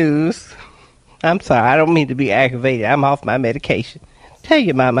 Shoes. I'm sorry. I don't mean to be aggravated. I'm off my medication. Tell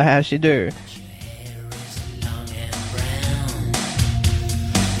your mama how she doing.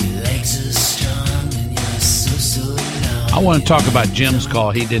 I want to talk about Jim's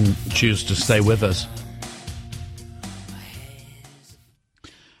call. He didn't choose to stay with us.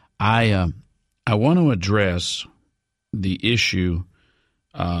 I want to address the issue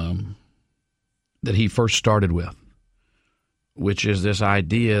that he first started with, which is this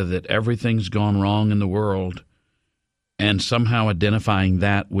idea that everything's gone wrong in the world and somehow identifying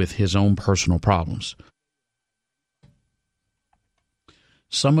that with his own personal problems.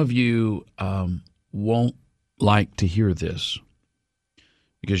 Some of you won't like to hear this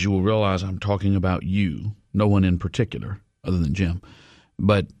because you will realize I'm talking about you, no one in particular other than Jim,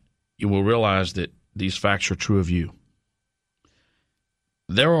 but you will realize that these facts are true of you.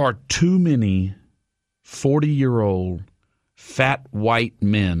 There are too many 40-year-old fat white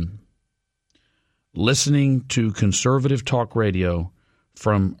men listening to conservative talk radio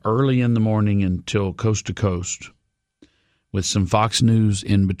from early in the morning until coast to coast with some Fox News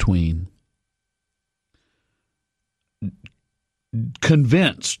in between,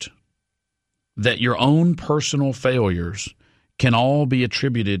 convinced that your own personal failures can all be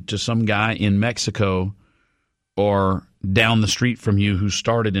attributed to some guy in Mexico or down the street from you who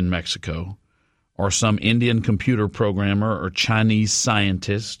started in Mexico, or some Indian computer programmer or Chinese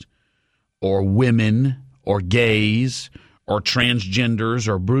scientist or women or gays or transgenders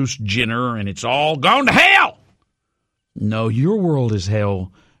or Bruce Jenner, and it's all gone to hell. No, your world is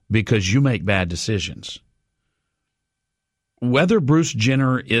hell because you make bad decisions. Whether Bruce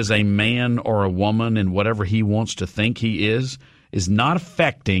Jenner is a man or a woman and whatever he wants to think he is not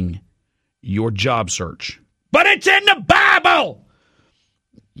affecting your job search. But it's in the Bible!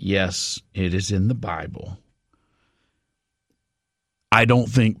 Yes, it is in the Bible. I don't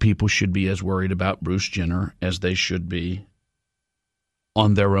think people should be as worried about Bruce Jenner as they should be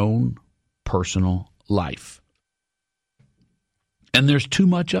on their own personal life. And there's too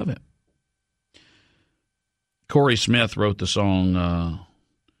much of it. Corey Smith wrote the song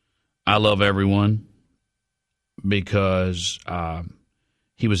I Love Everyone because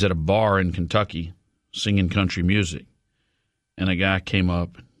he was at a bar in Kentucky singing country music. And a guy came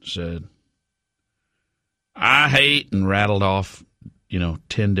up and said, I hate, and rattled off,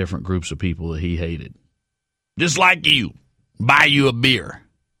 10 different groups of people that he hated. Just like you. Buy you a beer.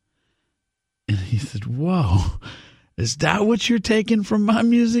 And he said, whoa, is that what you're taking from my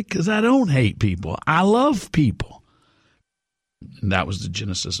music? Because I don't hate people. I love people. And that was the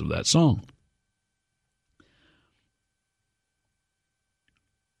genesis of that song.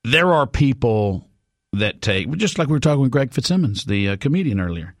 There are people that take, just like we were talking with Greg Fitzsimmons, the comedian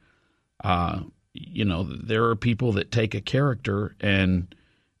earlier. There are people that take a character and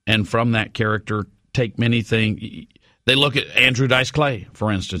from that character take many things. They look at Andrew Dice Clay,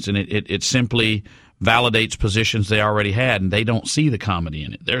 for instance, and it simply validates positions they already had, and they don't see the comedy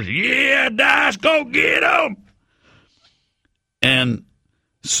in it. There's, yeah, Dice, go get him. And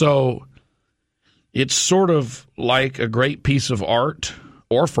so it's sort of like a great piece of art,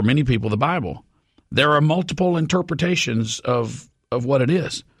 or for many people, the Bible. There are multiple interpretations of what it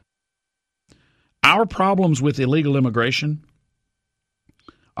is. Our problems with illegal immigration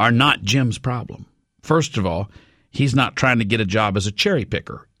are not Jim's problem. First of all, he's not trying to get a job as a cherry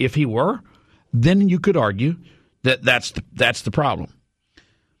picker. If he were, then you could argue that that's the problem.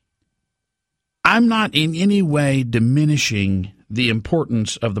 I'm not in any way diminishing the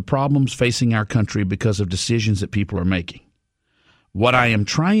importance of the problems facing our country because of decisions that people are making. What I am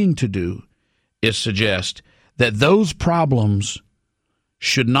trying to do is suggest that those problems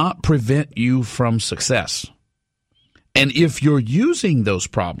should not prevent you from success. And if you're using those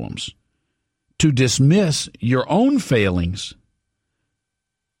problems to dismiss your own failings,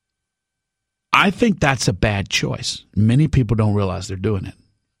 I think that's a bad choice. Many people don't realize they're doing it,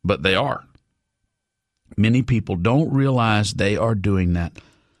 but they are. Many people don't realize they are doing that,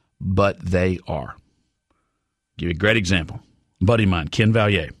 but they are. I'll give you a great example. A buddy of mine, Ken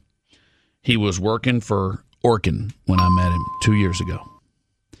Valier. He was working for Orkin when I met him 2 years ago.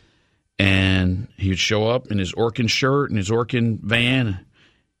 And he would show up in his Orkin shirt and his Orkin van.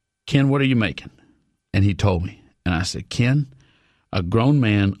 Ken, what are you making? And he told me. And I said, Ken, a grown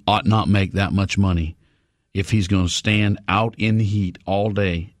man ought not make that much money if he's going to stand out in the heat all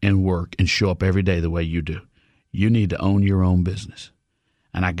day and work and show up every day the way you do. You need to own your own business.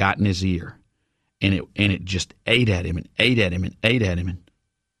 And I got in his ear. And it just ate at him and ate at him and ate at him. And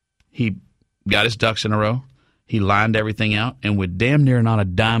he got his ducks in a row. He lined everything out, and with damn near not a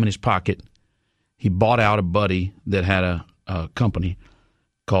dime in his pocket, he bought out a buddy that had a company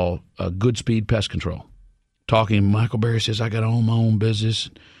called Goodspeed Pest Control. Talking, Michael Berry says, I got to own my own business.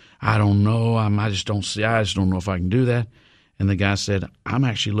 I don't know. I just don't know if I can do that. And the guy said, I'm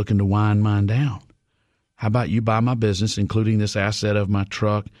actually looking to wind mine down. How about you buy my business, including this asset of my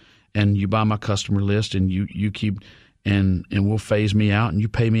truck, and you buy my customer list, and you keep, and we'll phase me out, and you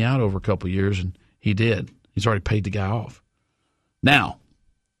pay me out over a couple of years. And he did. He's already paid the guy off. Now,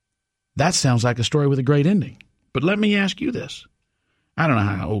 that sounds like a story with a great ending. But let me ask you this. I don't know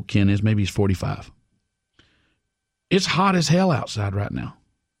how old Ken is. Maybe he's 45. It's hot as hell outside right now.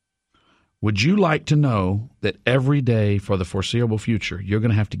 Would you like to know that every day for the foreseeable future, you're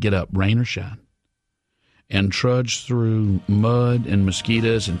going to have to get up, rain or shine, and trudge through mud and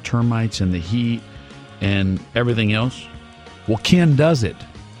mosquitoes and termites and the heat and everything else? Well, Ken does it.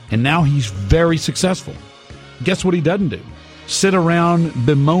 And now he's very successful. Guess what he doesn't do? Sit around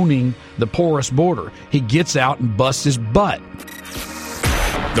bemoaning the porous border. He gets out and busts his butt.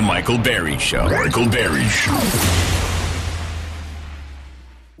 The Michael Berry Show. Michael Berry Show.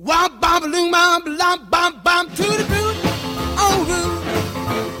 Womp bomb loom bomb lump bomb bomb to the boot. Oh rude.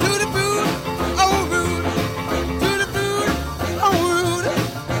 To the boot. Oh rude. To the boot. Oh rude.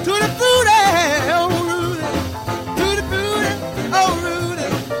 To the boot. Oh rude. To the boot. Oh rude.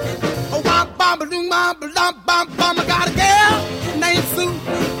 Oh womp bomb loom bomb lump bomb bomb. I got a girl named Sue.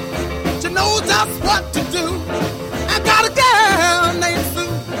 She knows just what to do. I got a girl named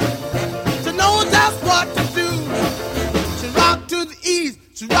Sue. She knows just what to do. She rock to the east.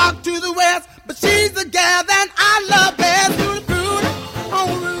 She rock to the west, but she's a gal that I love best. Tutti frutti,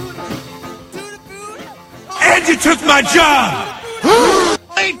 on route. And you took my job!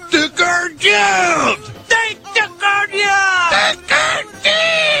 They took our jobs! They took our jobs!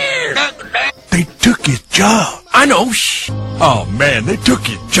 They took his job. I know. Shh. Oh, man, they took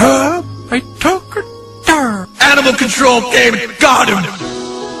his job. They took it. Animal control came and got him.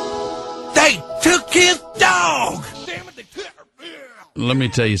 They took his dog. Let me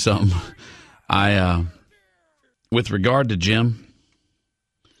tell you something. With regard to Jim,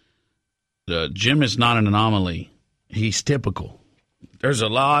 Jim is not an anomaly. He's typical. There's a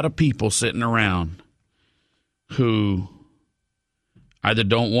lot of people sitting around who either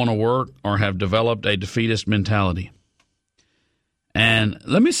don't want to work or have developed a defeatist mentality. And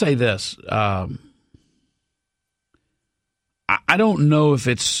let me say this. I don't know if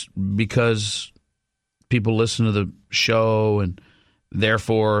it's because people listen to the show and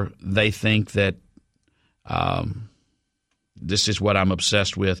therefore they think that this is what I'm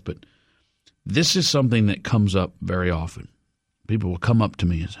obsessed with, but this is something that comes up very often. People will come up to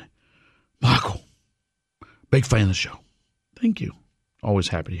me and say, Michael, big fan of the show. Thank you. Always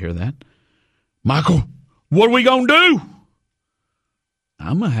happy to hear that. Michael, what are we going to do?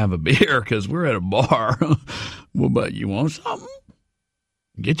 I'm going to have a beer because we're at a bar. Well, but you want something?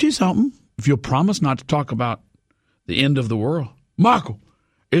 Get you something. If you'll promise not to talk about the end of the world. Michael,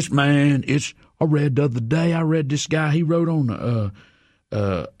 I read the other day, I read this guy, he wrote on,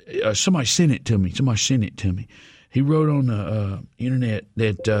 somebody sent it to me. He wrote on the internet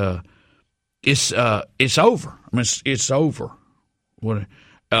that it's over. I mean, it's over.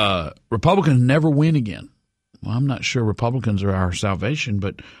 Republicans never win again. Well, I'm not sure Republicans are our salvation,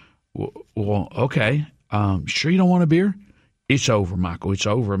 but, well, okay. Sure you don't want a beer? It's over, Michael. It's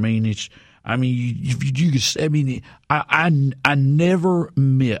over. I never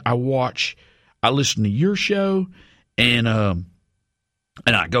miss. I listen to your show, and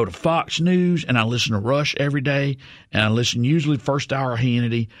I go to Fox News, and I listen to Rush every day, and I listen usually first hour of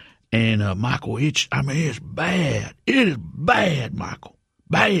Hannity, and Michael, it's bad. It is bad, Michael.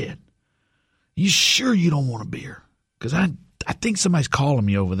 Bad. You sure you don't want a beer? Because I think somebody's calling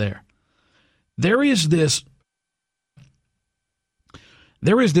me over there. There is this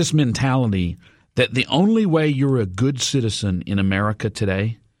mentality that the only way you're a good citizen in America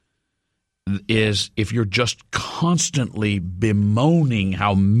today is if you're just constantly bemoaning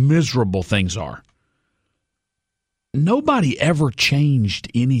how miserable things are. Nobody ever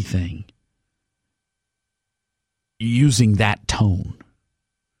changed anything using that tone.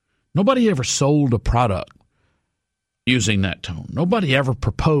 Nobody ever sold a product using that tone. Nobody ever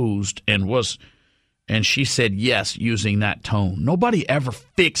proposed and she said yes using that tone. Nobody ever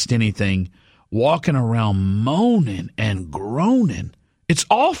fixed anything walking around moaning and groaning. It's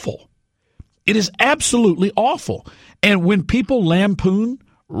awful. It is absolutely awful. And when people lampoon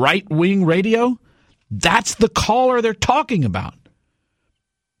right-wing radio, that's the caller they're talking about.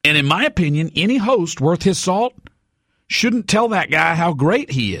 And in my opinion, any host worth his salt shouldn't tell that guy how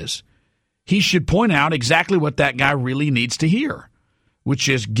great he is. He should point out exactly what that guy really needs to hear, which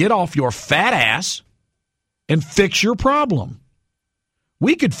is get off your fat ass and fix your problem.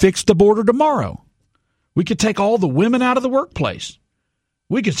 We could fix the border tomorrow. We could take all the women out of the workplace.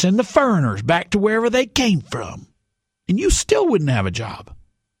 We could send the foreigners back to wherever they came from, and you still wouldn't have a job.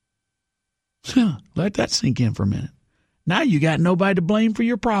 Let that sink in for a minute. Now you got nobody to blame for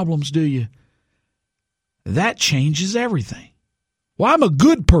your problems, do you? That changes everything. Well, I'm a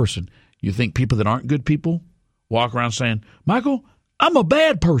good person. You think people that aren't good people walk around saying, Michael, I'm a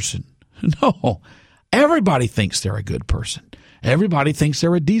bad person. No, everybody thinks they're a good person. Everybody thinks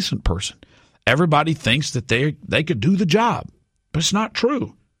they're a decent person. Everybody thinks that they could do the job. But it's not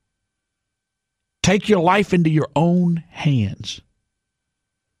true. Take your life into your own hands.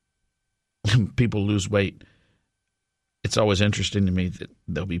 People lose weight. It's always interesting to me that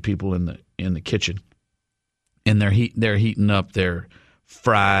there'll be people in the kitchen, and they're heating up their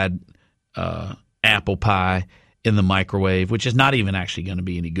fried apple pie in the microwave, which is not even actually going to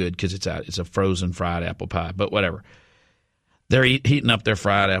be any good because it's a frozen fried apple pie. But whatever, they're heating up their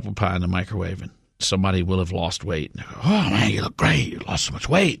fried apple pie in the microwave, and somebody will have lost weight. And they go, "Oh man, you look great! You lost so much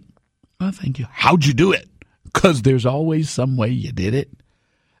weight." Well, thank you. How'd you do it? Because there's always some way you did it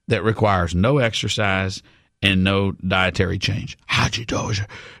that requires no exercise and no dietary change. How'd you do it?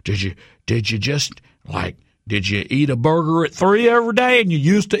 Did you eat a burger at 3 every day and you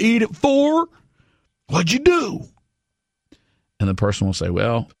used to eat at 4? What'd you do? And the person will say,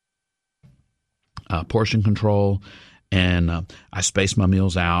 well, portion control, and I space my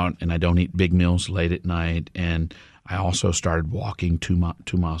meals out, and I don't eat big meals late at night, and I also started walking 2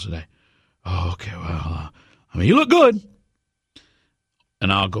 miles a day. Oh, okay, well, you look good.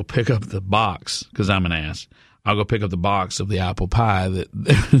 And I'll go pick up the box, because I'm an ass. I'll go pick up the box of the apple pie that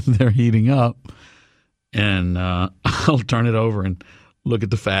they're heating up, and I'll turn it over and look at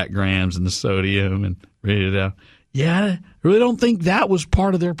the fat grams and the sodium and read it out. Yeah, I really don't think that was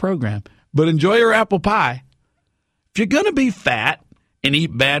part of their program. But enjoy your apple pie. If you're going to be fat and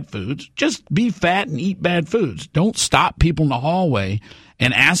eat bad foods, just be fat and eat bad foods. Don't stop people in the hallway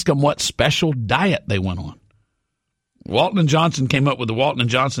and ask them what special diet they went on. Walton & Johnson came up with the Walton &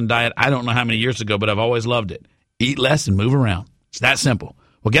 Johnson diet I don't know how many years ago, but I've always loved it. Eat less and move around. It's that simple.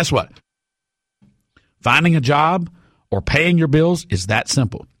 Well, guess what? Finding a job or paying your bills is that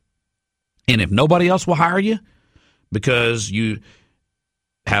simple. And if nobody else will hire you because you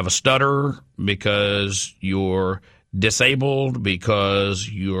have a stutter, because you're disabled, because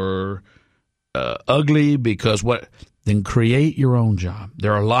you're ugly, because what, then create your own job.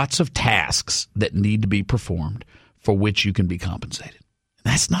 There are lots of tasks that need to be performed for which you can be compensated.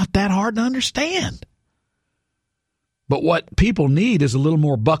 That's not that hard to understand. But what people need is a little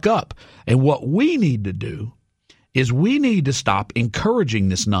more buck up. And what we need to do is we need to stop encouraging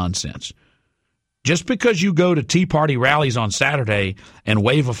this nonsense. Just because you go to Tea Party rallies on Saturday and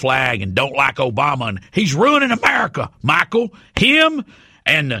wave a flag and don't like Obama and he's ruining America, Michael, him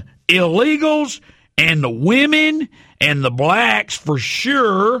and the illegals and the women and the blacks for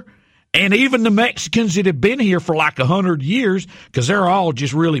sure, and even the Mexicans that have been here for like 100 years, because they're all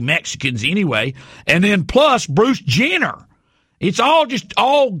just really Mexicans anyway, and then plus Bruce Jenner. It's all just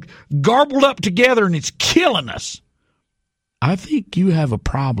all garbled up together, and it's killing us. I think you have a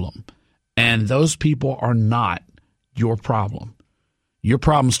problem, and those people are not your problem. Your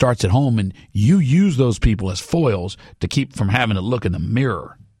problem starts at home, and you use those people as foils to keep from having to look in the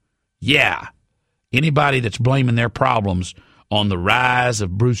mirror. Yeah, anybody that's blaming their problems on the rise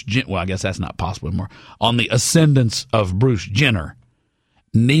of Bruce Jenner, well, I guess that's not possible anymore, on the ascendance of Bruce Jenner,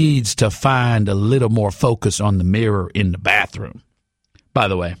 needs to find a little more focus on the mirror in the bathroom. By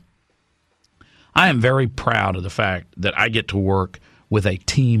the way, I am very proud of the fact that I get to work with a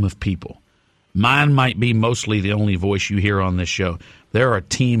team of people. Mine might be mostly the only voice you hear on this show. There are a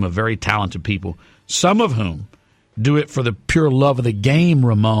team of very talented people, some of whom do it for the pure love of the game,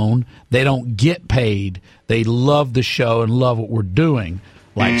 Ramon. They don't get paid. They love the show and love what we're doing,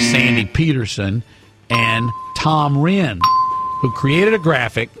 like Sandy Peterson and Tom Wren, who created a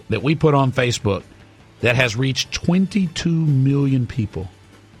graphic that we put on Facebook that has reached 22 million people,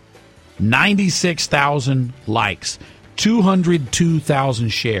 96,000 likes, 202,000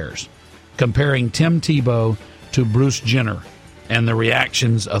 shares, comparing Tim Tebow to Bruce Jenner and the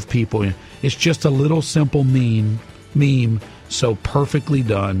reactions of people. It's just a little simple meme, so perfectly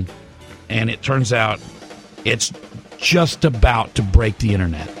done, and it turns out it's just about to break the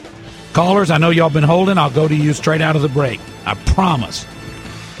internet. Callers, I know y'all been holding. I'll go to you straight out of the break. I promise,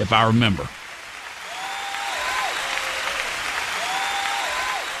 if I remember.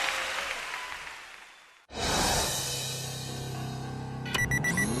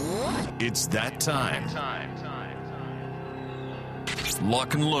 It's that time.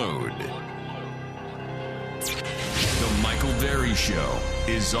 Lock and load. The Michael Berry Show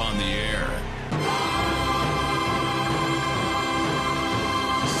is on the air.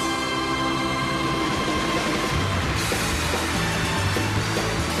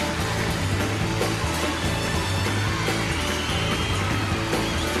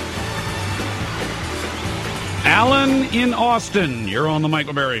 Alan in Austin, you're on the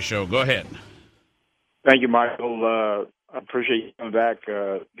Michael Berry Show. Go ahead. Thank you, Michael. I appreciate you coming back.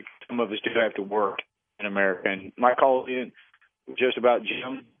 Some of us do have to work in America. And my call in was just about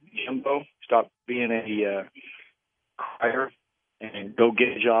Jimbo. Stop being a crier and go get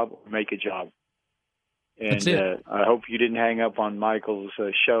a job or make a job. And That's it. I hope you didn't hang up on Michael's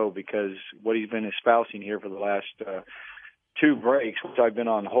show, because what he's been espousing here for the last two breaks, which I've been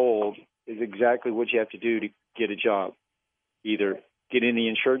on hold, is exactly what you have to do to get a job. Either get in the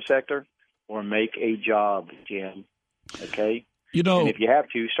insurance sector or make a job, Jim. Okay? You know, and if you have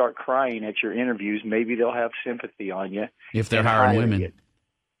to, start crying at your interviews. Maybe they'll have sympathy on you. If they're hiring women. You.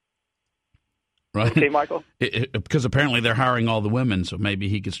 Right? Okay, Michael? Because apparently they're hiring all the women, so maybe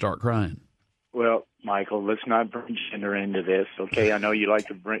he could start crying. Well, Michael, let's not bring gender into this, okay? I know you like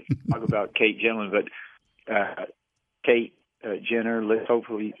to talk about Kate Jenner, but Kate Jenner,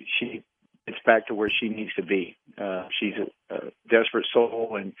 hopefully she gets back to where she needs to be. She's a desperate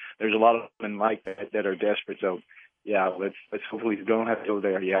soul, and there's a lot of women like that are desperate. So, yeah, let's hopefully don't have to go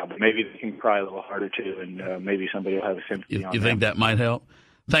there. Yeah, but maybe they can cry a little harder too, and maybe somebody will have a sympathy on You them. think that might help?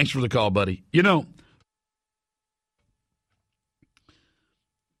 Thanks for the call, buddy. You know,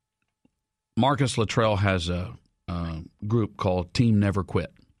 Marcus Luttrell has a group called Team Never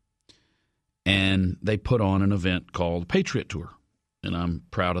Quit, and they put on an event called Patriot Tour, and I'm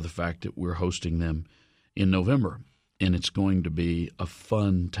proud of the fact that we're hosting them in November, and it's going to be a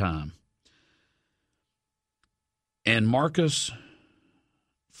fun time. And Marcus,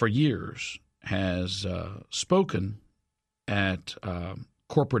 for years, has spoken at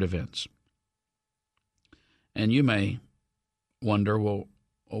corporate events. And you may wonder, well,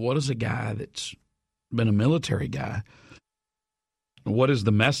 what is a guy that's been a military guy? What is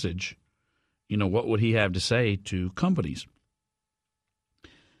the message? You know, what would he have to say to companies?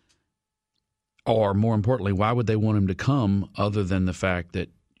 Or more importantly, why would they want him to come other than the fact that,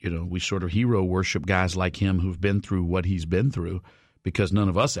 you know, we sort of hero worship guys like him who've been through what he's been through, because none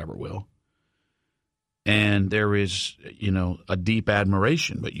of us ever will. And there is, you know, a deep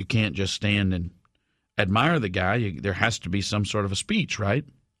admiration, but you can't just stand and admire the guy. There has to be some sort of a speech, right?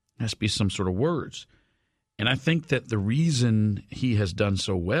 There has to be some sort of words. And I think that the reason he has done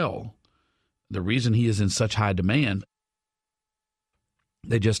so well, the reason he is in such high demand,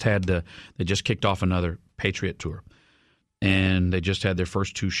 they just kicked off another Patriot Tour. And they just had their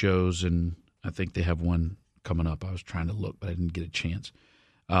first 2 shows, and I think they have one coming up. I was trying to look, but I didn't get a chance.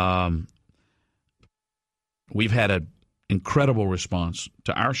 We've had an incredible response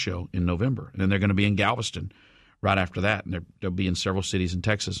to our show in November, and then they're going to be in Galveston right after that, and they'll be in several cities in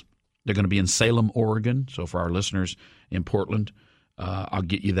Texas. They're going to be in Salem, Oregon. So for our listeners in Portland, I'll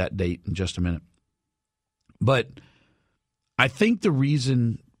get you that date in just a minute. But I think the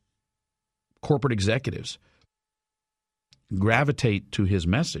reason corporate executives gravitate to his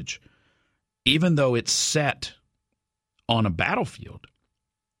message, even though it's set on a battlefield,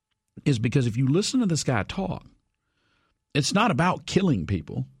 is because if you listen to this guy talk, it's not about killing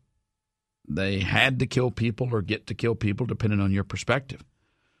people. They had to kill people or get to kill people, depending on your perspective.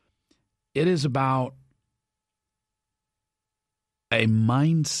 It is about a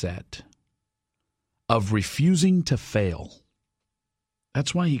mindset of refusing to fail.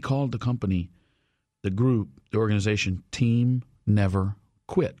 That's why he called the company, the group, the organization, Team Never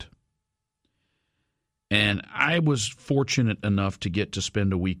Quit. And I was fortunate enough to get to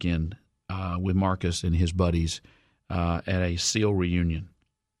spend a weekend with Marcus and his buddies at a SEAL reunion.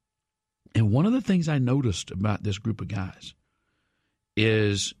 And one of the things I noticed about this group of guys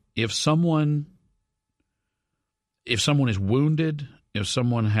is if someone is wounded, if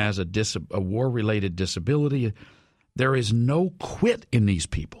someone has a war-related disability, there is no quit in these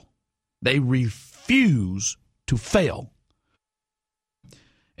people. They refuse to fail.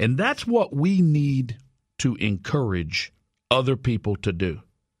 And that's what we need to encourage other people to do.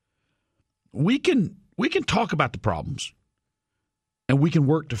 We can talk about the problems, and we can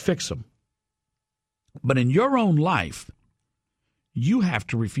work to fix them. But in your own life, you have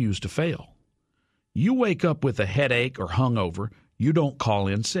to refuse to fail. You wake up with a headache or hungover, you don't call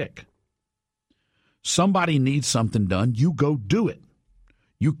in sick. Somebody needs something done, you go do it.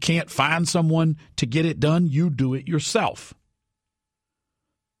 You can't find someone to get it done, you do it yourself.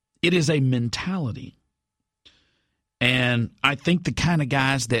 It is a mentality. And I think the kind of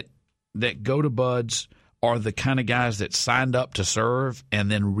guys that go to Buds are the kind of guys that signed up to serve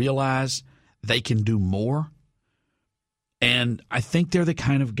and then realize they can do more. And I think they're the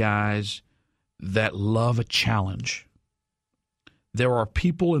kind of guys that love a challenge. There are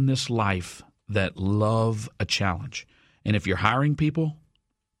people in this life that love a challenge. And if you're hiring people,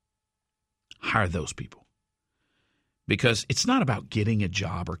 hire those people. Because it's not about getting a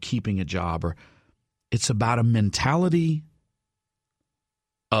job or keeping a job, or it's about a mentality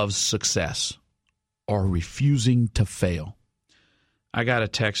of success or refusing to fail. I got a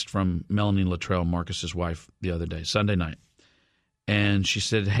text from Melanie Luttrell, Marcus's wife, the other day, Sunday night. And she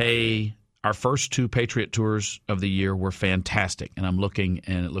said, hey, our first 2 Patriot Tours of the year were fantastic. And I'm looking,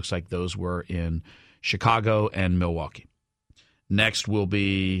 and it looks like those were in Chicago and Milwaukee. Next will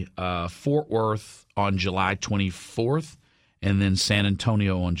be Fort Worth on July 24th, and then San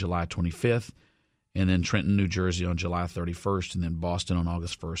Antonio on July 25th, and then Trenton, New Jersey on July 31st, and then Boston on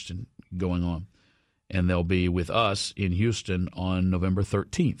August 1st, and going on. And they'll be with us in Houston on November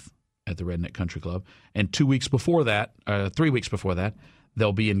 13th at the Redneck Country Club. And 3 weeks before that,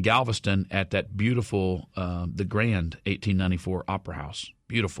 they'll be in Galveston at that beautiful, the Grand 1894 Opera House.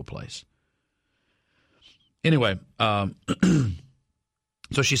 Beautiful place. Anyway, so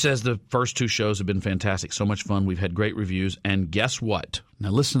she says the first 2 shows have been fantastic. So much fun. We've had great reviews. And guess what?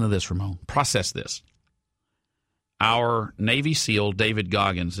 Now listen to this, Ramon. Process this. Our Navy SEAL, David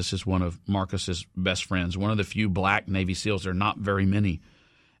Goggins, this is one of Marcus's best friends, one of the few black Navy SEALs. There are not very many.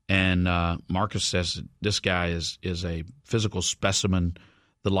 And Marcus says this guy is a physical specimen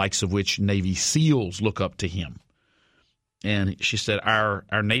the likes of which Navy SEALs look up to him. And she said, our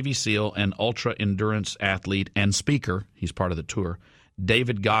Navy SEAL and ultra-endurance athlete and speaker, he's part of the tour,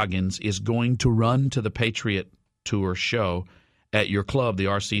 David Goggins, is going to run to the Patriot Tour show at your club, the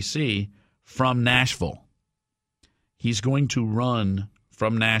RCC, from Nashville. He's going to run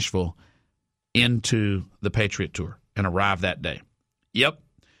from Nashville into the Patriot Tour and arrive that day. Yep.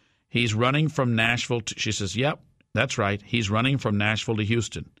 He's running from Nashville. She says, yep, that's right. He's running from Nashville to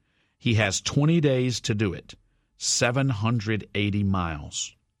Houston. He has 20 days to do it. 780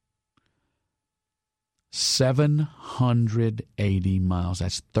 miles. 780 miles.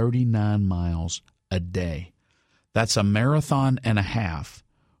 That's 39 miles a day. That's a marathon and a half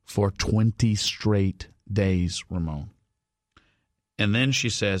for 20 straight days, Ramon. And then she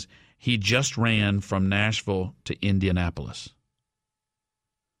says, he just ran from Nashville to Indianapolis.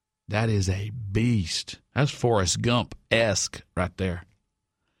 That is a beast. That's Forrest Gump-esque right there.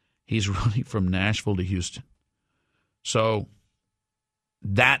 He's running from Nashville to Houston. So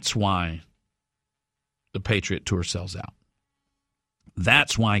that's why the Patriot Tour sells out.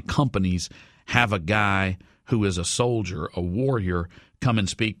 That's why companies have a guy who is a soldier, a warrior, come and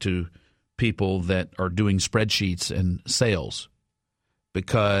speak to people that are doing spreadsheets and sales,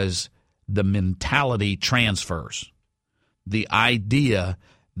 because the mentality transfers. The idea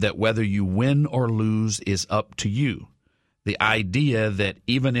that whether you win or lose is up to you. The idea that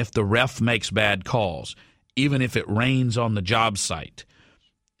even if the ref makes bad calls, even if it rains on the job site,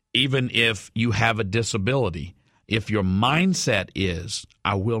 even if you have a disability, if your mindset is,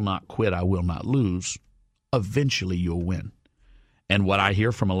 I will not quit, I will not lose, eventually you'll win. And what I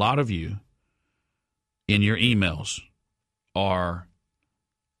hear from a lot of you in your emails are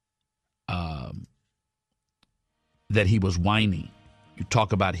that he was whiny. You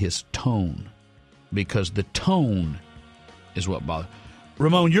talk about his tone, because the tone is what bothers.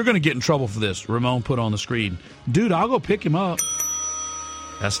 Ramon, you're going to get in trouble for this. Ramon put on the screen, dude, I'll go pick him up.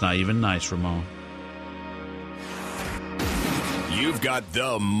 That's not even nice, Ramon. You've got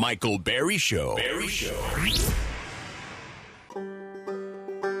the Michael Berry Show. Berry Show.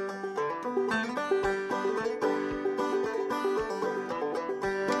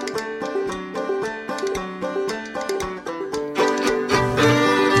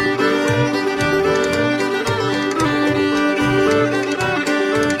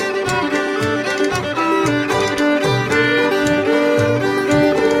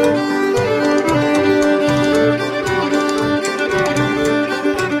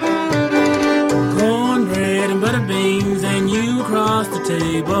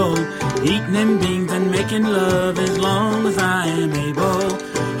 Eating them beans and making love as long as I am able.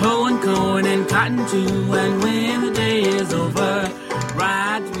 Hoeing corn and cotton too, and when the day is over,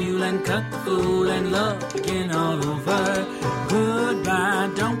 ride the mule and cut the fool and love begin all over. Goodbye,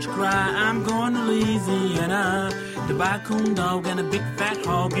 don't you cry, I'm going to Louisiana to buy a coon dog and a big fat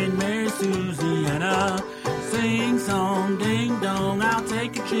hog and marry Susiana. Sing song, ding dong, I'll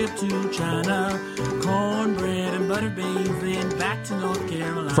take a trip to China. Cornbread and butter beans, then back to North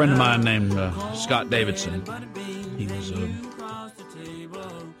Carolina. A friend of mine named Scott Davidson, he was a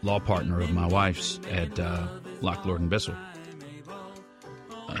law partner of my wife's at Lock, Lord & Bissell.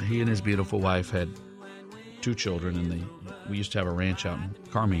 He and his beautiful wife had 2 children, and we used to have a ranch out in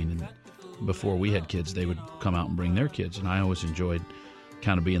Carmine, and before we had kids, they would come out and bring their kids, and I always enjoyed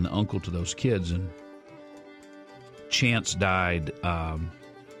kind of being the uncle to those kids. And Chance died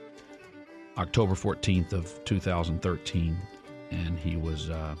October 14th of 2013, and he was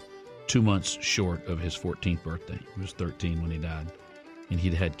 2 months short of his 14th birthday. He was 13 when he died, and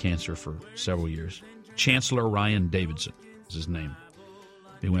he'd had cancer for several years. Chancellor Ryan Davidson is his name.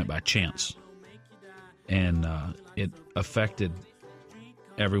 He went by Chance, and it affected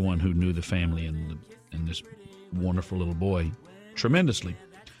everyone who knew the family and this wonderful little boy tremendously.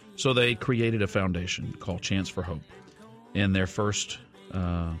 So they created a foundation called Chance for Hope, and their first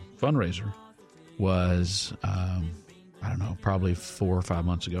fundraiser was, I don't know, probably 4 or 5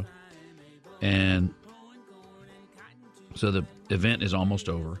 months ago. And so the event is almost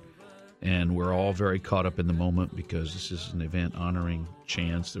over, and we're all very caught up in the moment because this is an event honoring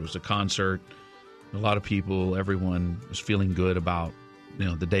Chance. There was a concert, a lot of people, everyone was feeling good about,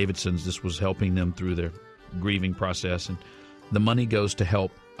 the Davidsons. This was helping them through their grieving process, and the money goes to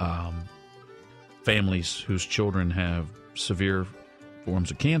help families whose children have severe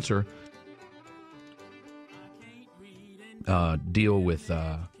forms of cancer deal with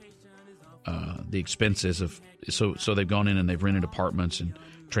the expenses of. So they've gone in and they've rented apartments and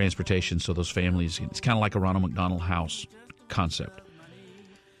transportation. So those families, it's kind of like a Ronald McDonald House concept,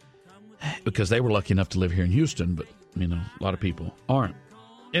 because they were lucky enough to live here in Houston, but a lot of people aren't.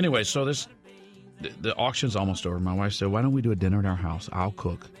 Anyway, so the auction's almost over. My wife said, why don't we do a dinner at our house? I'll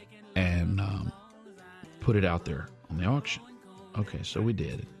cook and put it out there on the auction. Okay, so we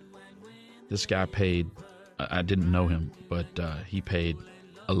did. This guy paid, I didn't know him, but he paid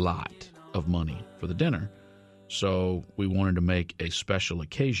a lot of money for the dinner. So we wanted to make a special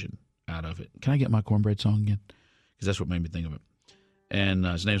occasion out of it. Can I get my cornbread song again? Because that's what made me think of it. And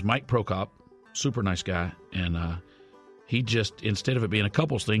his name's Mike Prokop, super nice guy. And he just, instead of it being a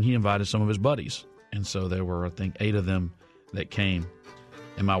couples thing, he invited some of his buddies. And so there were, I think, 8 of them that came.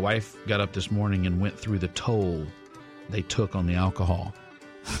 And my wife got up this morning and went through the toll they took on the alcohol.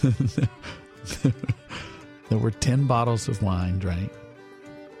 There were 10 bottles of wine drank,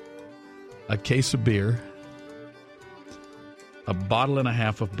 a case of beer, a bottle and a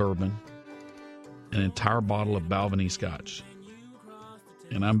half of bourbon, an entire bottle of Balvenie Scotch.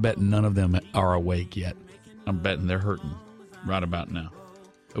 And I'm betting none of them are awake yet. I'm betting they're hurting right about now.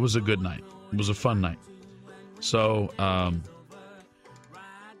 It was a good night. It was a fun night. So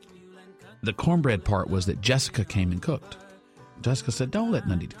the cornbread part was that Jessica came and cooked. Jessica said, don't let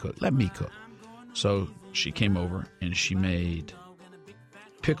Nundy cook. Let me cook. So she came over and she made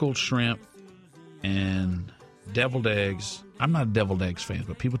pickled shrimp and deviled eggs. I'm not a deviled eggs fan,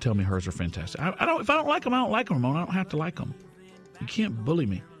 but people tell me hers are fantastic. I don't. If I don't like them, I don't like them, Ramon. I don't have to like them. You can't bully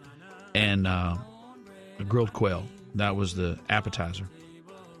me. And a grilled quail. That was the appetizers.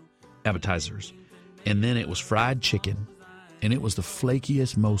 And then it was fried chicken. And it was the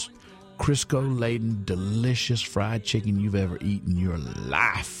flakiest, most Crisco-laden, delicious fried chicken you've ever eaten in your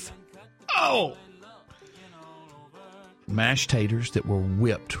life. Oh! Mashed taters that were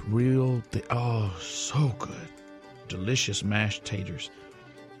whipped real thick. Oh, so good. Delicious mashed taters.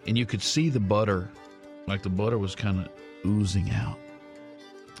 And you could see the butter, like the butter was kind of oozing out.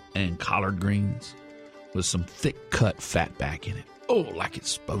 And collard greens with some thick-cut fat back in it. Oh, like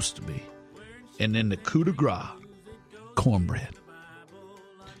it's supposed to be. And then the coup de grace, cornbread.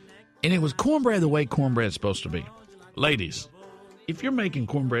 And it was cornbread the way cornbread's supposed to be. Ladies, if you're making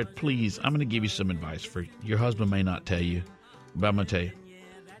cornbread, please, I'm going to give you some advice. For your husband may not tell you, but I'm going to tell you.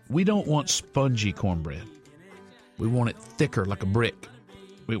 We don't want spongy cornbread. We want it thicker, like a brick.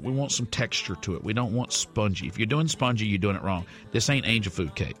 We want some texture to it. We don't want spongy. If you're doing spongy, you're doing it wrong. This ain't angel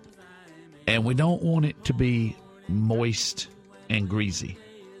food cake. And we don't want it to be moist and greasy.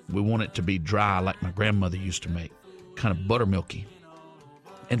 We want it to be dry like my grandmother used to make, kind of buttermilky.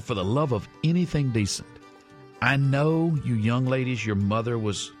 And for the love of anything decent, I know you young ladies, your mother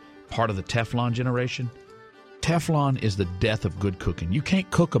was part of the Teflon generation. Teflon is the death of good cooking. You can't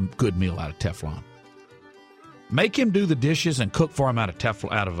cook a good meal out of Teflon. Make him do the dishes and cook for him out of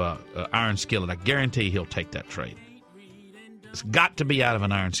Teflon, out of a iron skillet. I guarantee he'll take that trade. It's got to be out of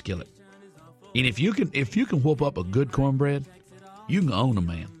an iron skillet. And if you can whoop up a good cornbread, you can own a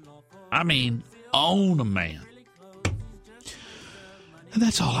man. I mean, own a man. And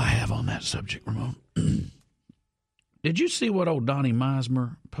that's all I have on that subject, Ramon. Did you see what old Donnie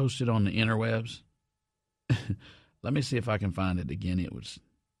Meisner posted on the interwebs? Let me see if I can find it again. It was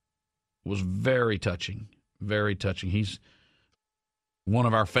very touching, very touching. He's one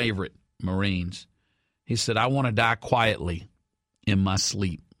of our favorite Marines. He said, I want to die quietly in my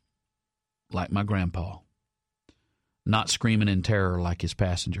sleep, like my grandpa, not screaming in terror like his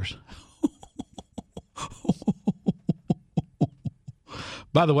passengers.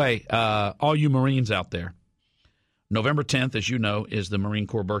 By the way, all you Marines out there, November 10th, as you know, is the Marine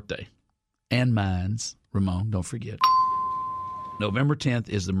Corps birthday. And mine's, Ramon, don't forget. November 10th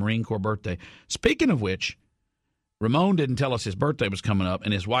is the Marine Corps birthday. Speaking of which, Ramon didn't tell us his birthday was coming up,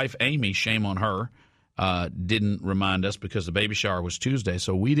 and his wife, Amy, shame on her, didn't remind us because the baby shower was Tuesday,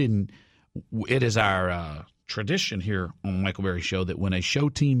 so we didn't. It is our tradition here on the Michael Berry Show that when a show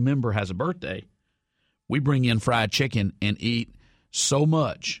team member has a birthday, we bring in fried chicken and eat so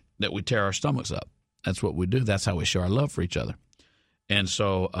much that we tear our stomachs up. That's what we do. That's how we show our love for each other. And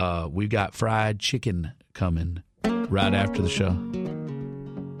so we've got fried chicken coming right after the show.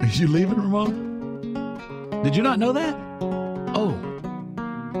 Is you leaving, Ramon? Did you not know that? Oh,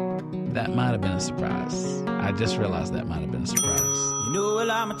 that might have been a surprise. I just realized that might have been a surprise. You know,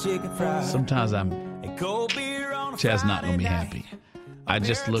 well, I'm a chicken fried. Sometimes Chad's not going to be happy. I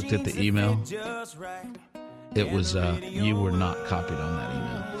just looked at the email. It was, you were not copied on that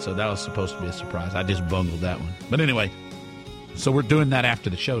email. So that was supposed to be a surprise. I just bungled that one. But anyway, so we're doing that after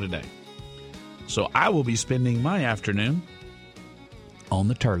the show today. So I will be spending my afternoon on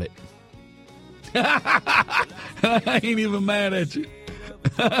the turlet. I ain't even mad at you.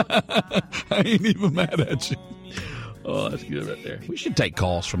 I ain't even mad at you. Oh, that's good right there. We should take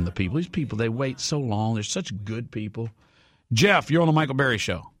calls from the people. These people, they wait so long. They're such good people. Jeff, you're on the Michael Berry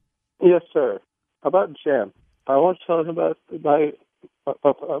Show. Yes, sir. About Jim, I want to tell him about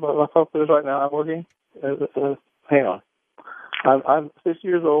my focus right now. I'm working. Hang on. I'm 60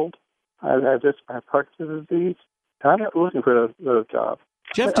 years old. I have Parkinson's disease. I'm not looking for another job.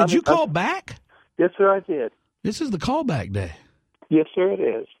 Jeff, did you call back? Yes, sir, I did. This is the callback day. Yes, sir, it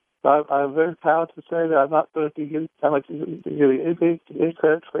is. I'm very proud to say that I'm not going to give any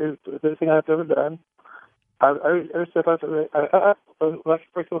credit for anything I've ever done. Ever since I left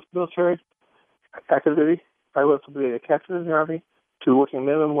the military activity, I went from being a captain in the Army to working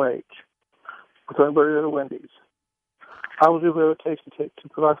minimum wage with a burger at a Wendy's. I will do whatever it takes to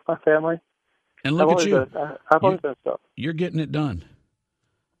provide for my family. And look at you. I've always done stuff. You're getting it done.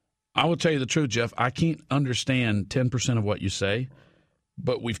 I will tell you the truth, Jeff. I can't understand 10% of what you say,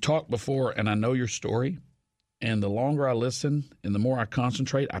 but we've talked before, and I know your story. And the longer I listen and the more I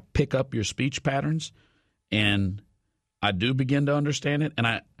concentrate, I pick up your speech patterns, and I do begin to understand it. And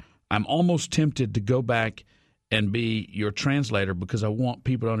I'm almost tempted to go back and be your translator because I want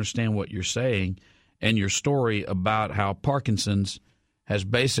people to understand what you're saying and your story about how Parkinson's has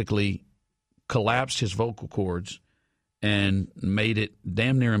basically collapsed his vocal cords and made it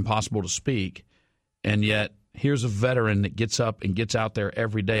damn near impossible to speak. And yet here's a veteran that gets up and gets out there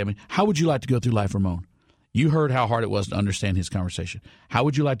every day. I mean, how would you like to go through life, Ramon? You heard how hard it was to understand his conversation. How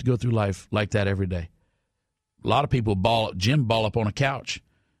would you like to go through life like that every day? A lot of people ball up on a couch,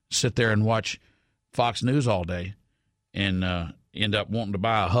 sit there and watch Fox News all day and end up wanting to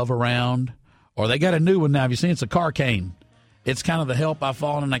buy a Hover-Round. Or they got a new one now. Have you seen it? It's a car cane. It's kind of the help I've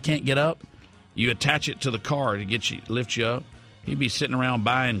fallen and I can't get up. You attach it to the car to lift you up. He'd be sitting around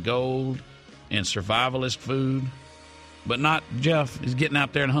buying gold and survivalist food. But not Jeff. He's getting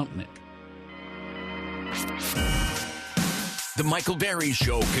out there and humping it. The Michael Berry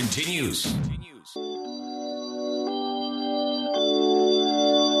Show continues.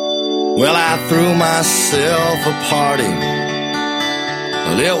 Well, I threw myself a party.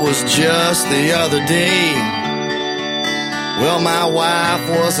 Well, it was just the other day. Well, my wife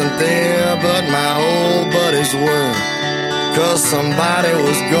wasn't there, but my old buddies were, 'cause somebody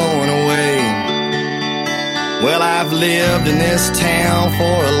was going away. Well, I've lived in this town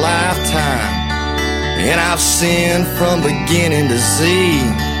for a lifetime, and I've sinned from beginning to see.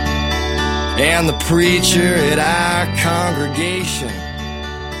 And the preacher at our congregation,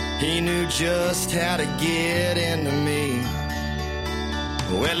 he knew just how to get into me.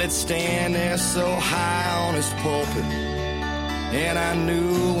 Well, he'd stand there so high on his pulpit, and I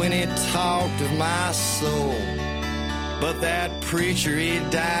knew when he talked of my soul. But that preacher, he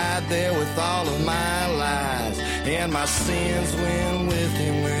died there with all of my lies, and my sins went with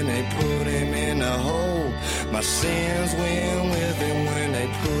him when they put him in the hole. My sins went with him when they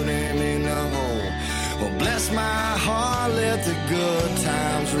put him in the hole. Well, bless my heart, let the good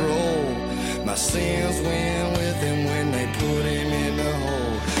times roll. My sins went with him when they put him in the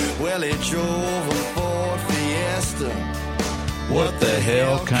hole. Well, he drove a Ford Fiesta. What the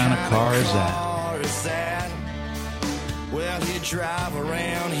hell kind of car is that? Well, he drive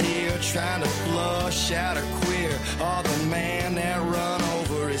around here trying to flush out a queer, or the man that run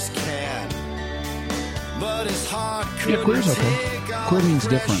over his cat. But his heart couldn't. Yeah, queer's okay. Queer means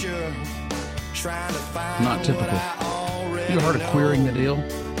different. Not typical. You ever heard of queering the deal?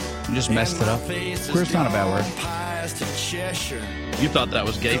 You just messed it up. Queer's not a bad word. You thought that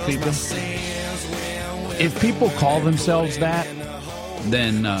was gay people? If people call themselves that,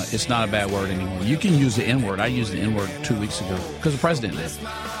 then it's not a bad word anymore. You can use the N-word. I used the N-word 2 weeks ago because the president did.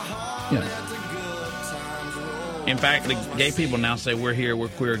 Yeah. In fact, the gay people now say, we're here, we're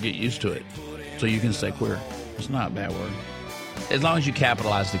queer, get used to it. So you can say queer. It's not a bad word. As long as you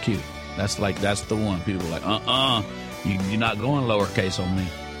capitalize the Q. That's the one. People are like, you're not going lowercase on me.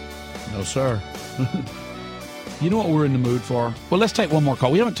 No, sir. You know what we're in the mood for? Well, let's take one more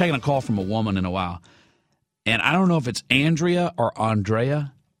call. We haven't taken a call from a woman in a while. And I don't know if it's Andrea or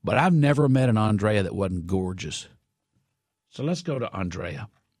Andrea, but I've never met an Andrea that wasn't gorgeous. So let's go to Andrea.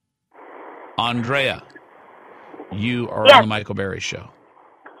 Andrea, you are on the Michael Berry Show.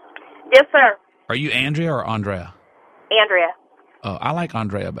 Yes, sir. Are you Andrea or Andrea? Andrea. Oh, I like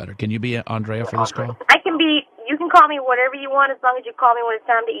Andrea better. Can you be Andrea for this call? I can be, you can call me whatever you want as long as you call me when it's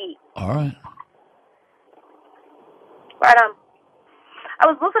time to eat. All right. Right on. I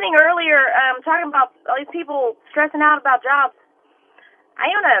was listening earlier, talking about all these people stressing out about jobs. I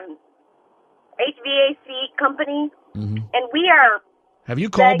own a HVAC company, and we are... Have you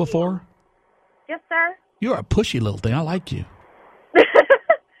called before? Yes, sir. You're a pushy little thing. I like you.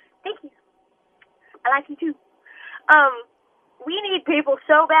 Thank you. I like you, too. We need people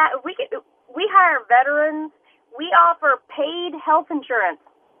so bad. We hire veterans. we offer paid health insurance,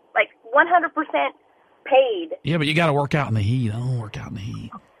 like 100% paid. Yeah, but you got to work out in the heat. I don't work out in the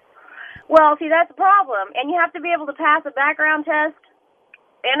heat. Well, see, that's the problem. And you have to be able to pass a background test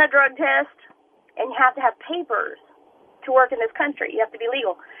and a drug test, and you have to have papers to work in this country. You have to be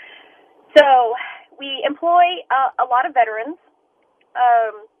legal. So we employ a lot of veterans.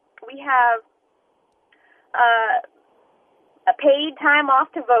 We have a paid time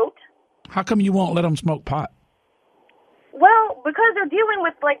off to vote. How come you won't let them smoke pot? Well, because they're dealing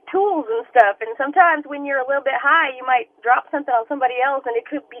with, like, tools and stuff, and sometimes when you're a little bit high, you might drop something on somebody else, and it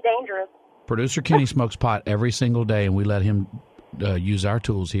could be dangerous. Producer Kenny smokes pot every single day, and we let him use our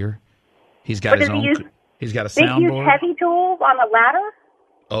tools here. He's got his own. He's got a soundboard. They use heavy tools on a ladder?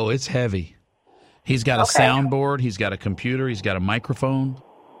 Oh, it's heavy. He's got a soundboard. He's got a computer. He's got a microphone.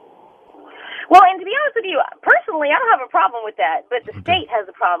 Well, and to be honest with you, personally, I don't have a problem with that, but the state has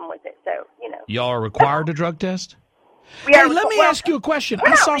a problem with it, so, you know. Y'all are required to drug test? Hey, let me ask you a question.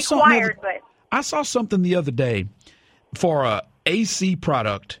 I saw something the other day for a AC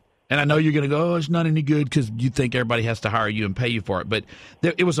product, and I know you're going to go, oh, it's not any good because you think everybody has to hire you and pay you for it. But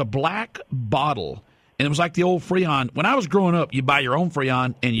it was a black bottle, and it was like the old Freon. When I was growing up, you buy your own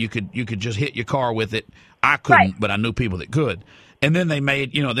Freon, and you could just hit your car with it. I couldn't, but I knew people that could. And then they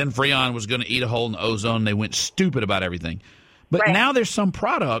made, then Freon was going to eat a hole in the ozone. They went stupid about everything. But now there's some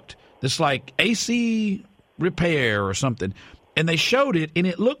product that's like AC repair or something, and they showed it, and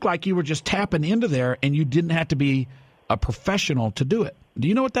it looked like you were just tapping into there, and you didn't have to be a professional to do it. Do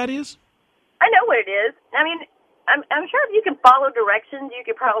you know what that is? I know what it is. I mean, I'm sure if you can follow directions, you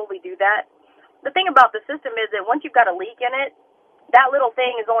could probably do that. The thing about the system is that once you've got a leak in it, that little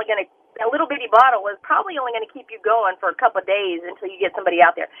thing is only going to, a little bitty bottle is probably only going to keep you going for a couple of days until you get somebody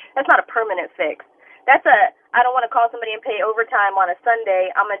out there. That's not a permanent fix. That's I don't want to call somebody and pay overtime on a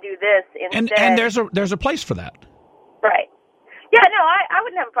Sunday. I'm going to do this instead. And there's a place for that. Right. Yeah, no, I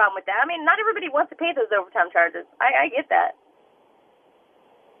wouldn't have a problem with that. I mean, not everybody wants to pay those overtime charges. I get that.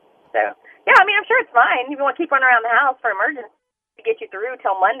 So, yeah, I mean, I'm sure it's fine. You want to keep running around the house for emergency to get you through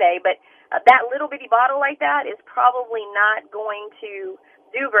till Monday, but that little bitty bottle like that is probably not going to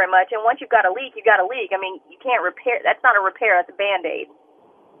do very much. And once you've got a leak, you've got a leak. I mean, you can't repair. That's not a repair. That's a Band-Aid.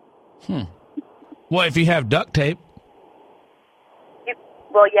 Well, if you have duct tape. You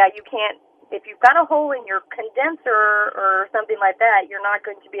can't. If you've got a hole in your condenser or something like that, you're not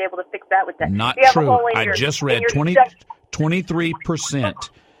going to be able to fix that with that. Not true. I just read 23%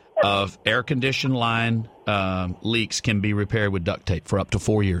 of air conditioned line leaks can be repaired with duct tape for up to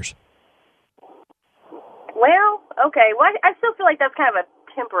 4 years. Well, okay. Well, I still feel like that's kind of a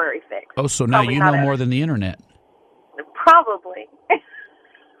temporary fix. Oh, so now you know more than the internet. Probably.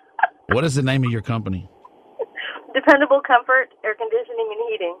 What is the name of your company? Dependable Comfort, Air Conditioning and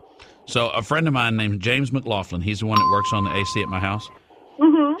Heating. So a friend of mine named James McLaughlin, he's the one that works on the AC at my house.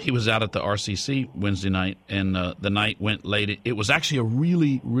 Mm-hmm. He was out at the RCC Wednesday night, and the night went late. It was actually a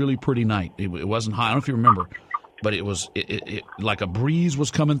really, really pretty night. It wasn't high. I don't know if you remember, but it was like a breeze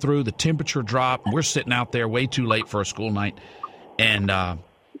was coming through. The temperature dropped. We're sitting out there way too late for a school night, and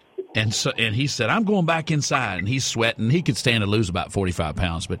he said, I'm going back inside, and he's sweating. He could stand to lose about 45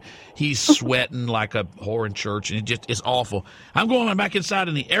 pounds, but he's sweating like a whore in church, and it's awful. I'm going back inside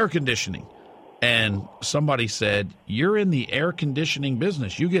in the air conditioning. And somebody said, you're in the air conditioning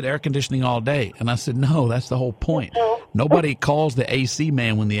business. You get air conditioning all day. And I said, no, that's the whole point. Nobody calls the AC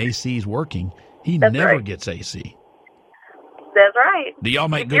man when the AC is working. He never gets AC. That's right. Do y'all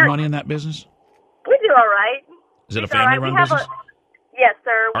make good money in that business? We do all right. Is it a family-run business? Yes,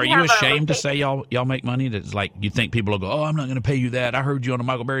 sir. Are you ashamed to say y'all make money? That's like you think people will go, oh, I'm not going to pay you that. I heard you on the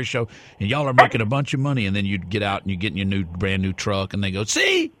Michael Berry show, and y'all are making a bunch of money. And then you get out and you get in your brand new truck, and they go,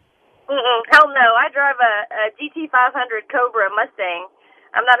 see? Hell no. I drive a GT500 Cobra Mustang.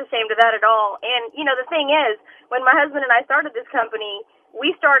 I'm not ashamed of that at all. And, the thing is, when my husband and I started this company,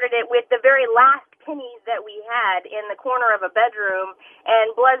 we started it with the very last pennies that we had in the corner of a bedroom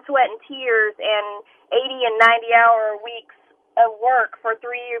and blood, sweat, and tears and 80 and 90-hour weeks of work for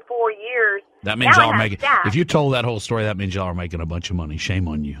 3 or 4 years. That means y'all are making. If you told that whole story, that means y'all are making a bunch of money. Shame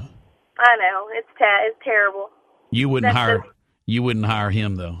on you. I know. It's terrible. You wouldn't hire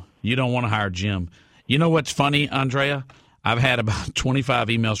him, though. You don't want to hire Jim. You know what's funny, Andrea? I've had about 25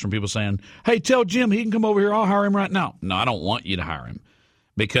 emails from people saying, hey, tell Jim he can come over here. I'll hire him right now. No, I don't want you to hire him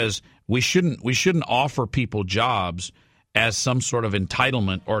because we shouldn't offer people jobs as some sort of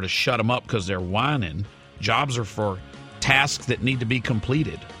entitlement or to shut them up because they're whining. Jobs are for tasks that need to be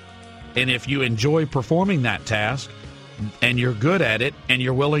completed. And if you enjoy performing that task and you're good at it and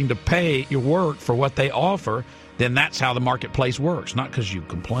you're willing to pay your work for what they offer, then that's how the marketplace works, not because you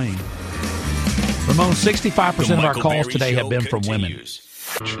complain. Ramon, 65% of our calls today have been from women. Get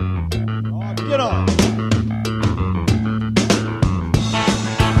on.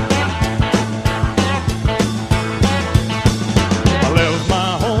 I left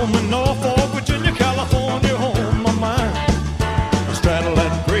my home in Norfolk, Virginia, California, home my mind. I straddled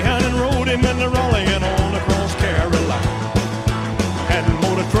that Greyhound and rode him in the Raleigh and on across Carolina. Hadn't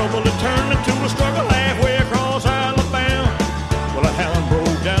more trouble to turn into a struggle halfway across Alabama. Well, a hound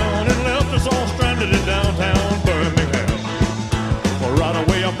broke down and left us all stranded in downtown Birmingham. Well, right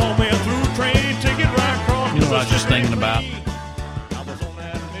away I bought me a through train ticket right across. You know what I was just thinking about?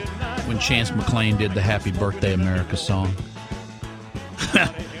 When Chance McClain did the Happy Birthday America song.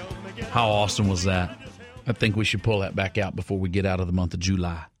 How awesome was that? I think we should pull that back out before we get out of the month of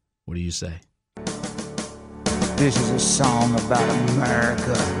July. What do you say? This is a song about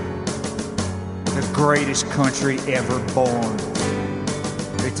America, the greatest country ever born.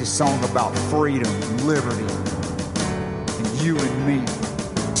 It's a song about freedom and liberty, and you and me,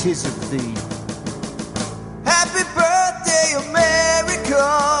 'tis of thee. Happy birthday,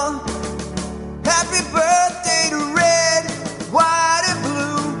 America. Happy birthday to red, white, and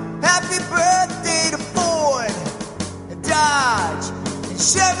blue. Happy birthday to Ford, and Dodge, and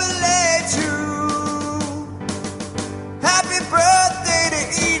Chevrolet too. Happy birthday to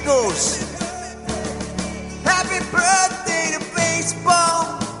Eagles. Happy birthday to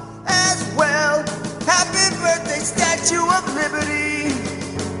baseball as well. Happy birthday, Statue of Liberty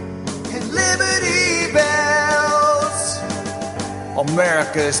and Liberty Bells.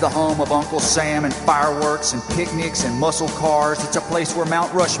 America is the home of Uncle Sam and fireworks and picnics and muscle cars. It's a place where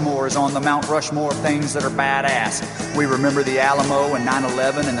Mount Rushmore is on the Mount Rushmore of things that are badass. We remember the Alamo and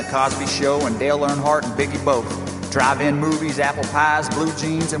 9/11 and the Cosby Show and Dale Earnhardt and Biggie both. Drive-in movies, apple pies, blue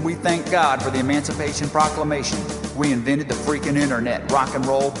jeans, and we thank God for the Emancipation Proclamation. We invented the freaking internet, rock and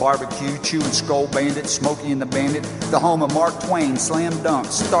roll, barbecue, chewing Skull Bandit, Smokey and the Bandit, the home of Mark Twain, Slam Dunk,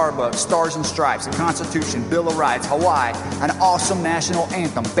 Starbucks, Stars and Stripes, the Constitution, Bill of Rights, Hawaii, an awesome national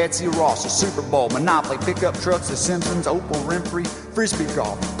anthem, Betsy Ross, the Super Bowl, Monopoly, pickup trucks, The Simpsons, Oprah Winfrey, Frisbee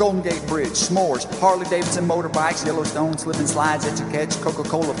golf, Golden Gate Bridge, s'mores, Harley-Davidson motorbikes, Yellowstone, slip and slides, Etch-a-Catch,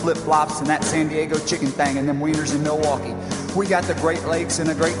 Coca-Cola flip-flops, and that San Diego chicken thing, and them wieners in Milwaukee. We got the Great Lakes and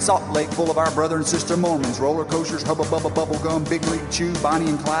a Great Salt Lake full of our brother and sister Mormons, roller coasters, Hubba Bubba Bubble Gum, Big League Chew, Bonnie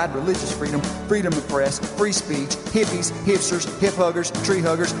and Clyde, religious freedom, freedom of press, free speech, hippies, hipsters, hip huggers, tree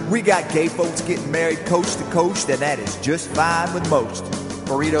huggers. We got gay folks getting married coast to coast, and that is just fine with most.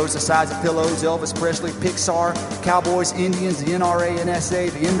 Burritos the size of pillows, Elvis Presley, Pixar, Cowboys, Indians, the NRA, NSA,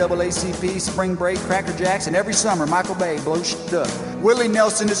 the NAACP, Spring Break, Cracker Jacks, and every summer Michael Bay blows shit up. Willie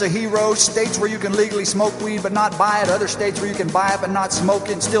Nelson is a hero. States where you can legally smoke weed but not buy it, other states where you can buy it but not smoke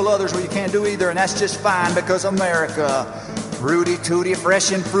it, and still others where you can't do either, and that's just fine because America. Rudy Tooty,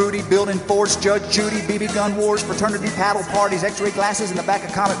 fresh and fruity, building forts, Judge Judy, BB gun wars, fraternity paddle parties, x-ray glasses in the back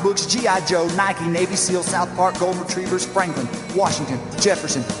of comic books, G.I. Joe, Nike, Navy SEAL, South Park, Golden Retrievers, Franklin, Washington,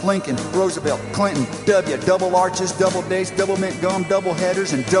 Jefferson, Lincoln, Roosevelt, Clinton, W, double arches, double dates, double mint gum, double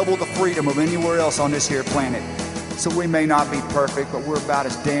headers, and double the freedom of anywhere else on this here planet. So we may not be perfect, but we're about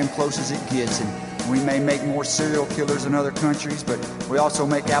as damn close as it gets, and we may make more serial killers in other countries, but we also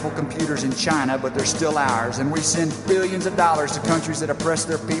make Apple computers in China, but they're still ours. And we send billions of dollars to countries that oppress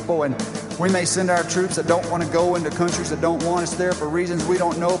their people, and we may send our troops that don't want to go into countries that don't want us there for reasons we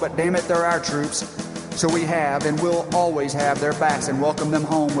don't know, but damn it, they're our troops. So we have and will always have their backs and welcome them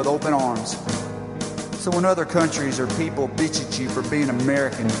home with open arms. So when other countries or people bitch at you for being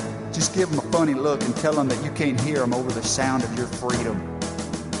American, just give them a funny look and tell them that you can't hear them over the sound of your freedom.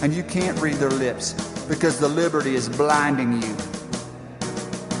 And you can't read their lips because the liberty is blinding you.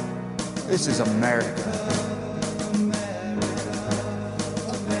 This is America.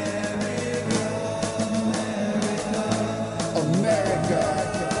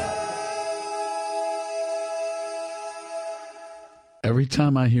 Every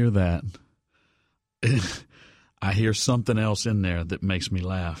time I hear that, I hear something else in there that makes me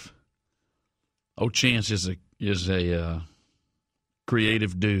laugh. Oh, Chance is a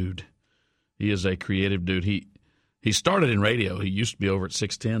creative dude. He is a creative dude. He started in radio. He used to be over at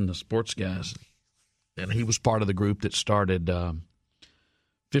 610, the sports guys, and he was part of the group that started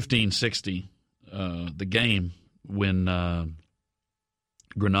 1560, the game, when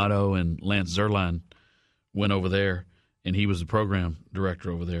Granado and Lance Zerline went over there, and he was the program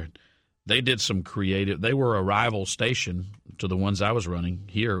director over there. They did some creative – they were a rival station to the ones I was running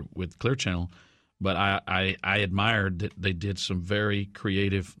here with Clear Channel, but I admired that they did some very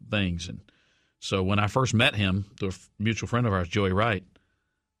creative things. And so when I first met him, the mutual friend of ours, Joey Wright,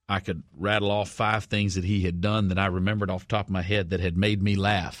 I could rattle off 5 things that he had done that I remembered off the top of my head that had made me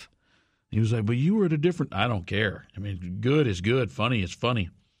laugh. He was like, but you were at a different – I don't care. I mean, good is good. Funny is funny.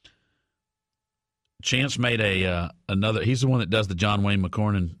 Chance made another – he's the one that does the John Wayne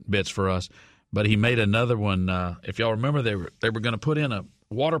McCornan bits for us. But he made another one. If y'all remember, they were going to put in a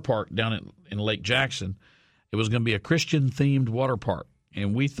water park down in Lake Jackson. It was going to be a Christian-themed water park,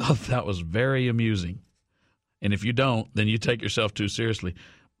 and we thought that was very amusing. And if you don't, then you take yourself too seriously.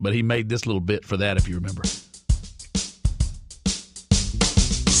 But he made this little bit for that, if you remember.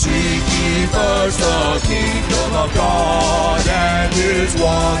 Seek ye first the kingdom of God and his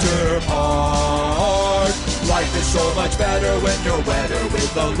water park. Life is so much better when you're wetter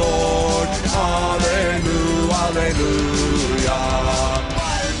with the Lord. Hallelujah, hallelujah.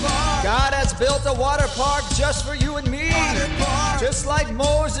 God has built a water park just for you and me. Just like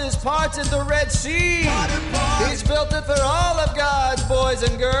Moses parted the Red Sea. He's built it for all of God's boys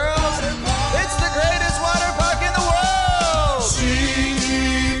and girls. It's the greatest water park in the world. Seek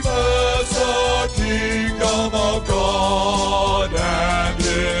ye first the kingdom of God and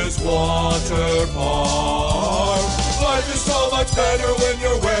his water park. Life is so much better when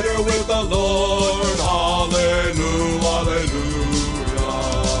you're wetter with the Lord. Hallelujah, hallelujah.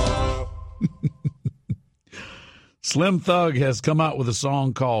 Slim Thug has come out with a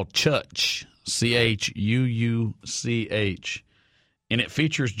song called Chuch, Chuuch, and it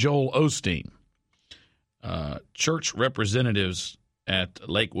features Joel Osteen. Church representatives at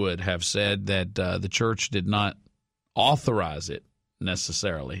Lakewood have said that the church did not authorize it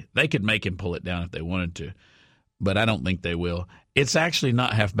necessarily. They could make him pull it down if they wanted to, but I don't think they will. It's actually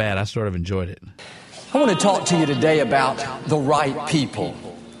not half bad. I sort of enjoyed it. I want to talk to you today about the right people.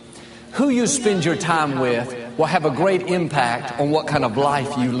 Who you spend your time with will have a great impact on what kind of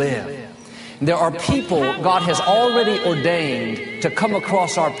life you live. There are people God has already ordained to come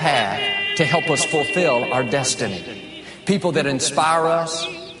across our path to help us fulfill our destiny. People that inspire us,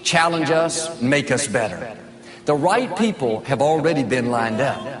 challenge us, make us better. The right people have already been lined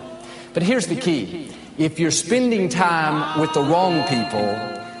up. But here's the key. If you're spending time with the wrong people,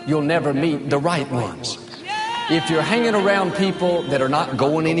 you'll never meet the right ones. If you're hanging around people that are not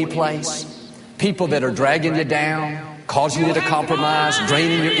going anyplace, people that are dragging you down, causing you to compromise,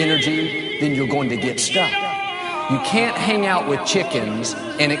 draining your energy, then you're going to get stuck. You can't hang out with chickens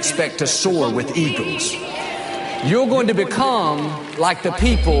and expect to soar with eagles. You're going to become like the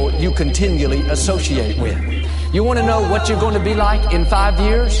people you continually associate with. You want to know what you're going to be like in 5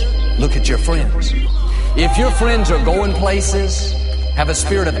 years? Look at your friends. If your friends are going places, have a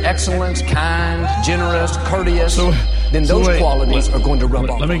spirit of excellence, kind, generous, courteous, then those qualities are going to rub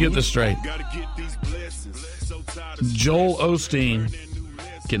off. Let me get this straight. Joel Osteen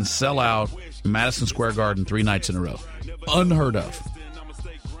can sell out Madison Square Garden 3 nights in a row. Unheard of.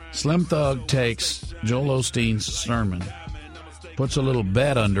 Slim Thug takes Joel Osteen's sermon, puts a little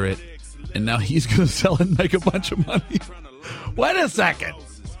bet under it, and now he's going to sell it and make a bunch of money. Wait a second.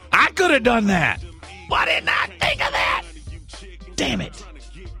 I could have done that. Why didn't I think of that? Damn it.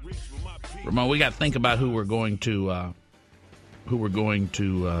 Ramon, we got to think about who we're going to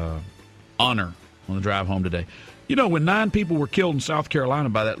honor on the drive home today. You know, when 9 people were killed in South Carolina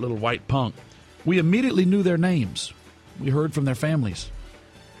by that little white punk, we immediately knew their names. We heard from their families.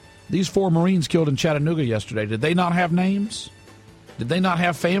 These 4 Marines killed in Chattanooga yesterday, did they not have names? Did they not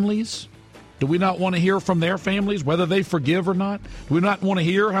have families? Do we not want to hear from their families, whether they forgive or not? Do we not want to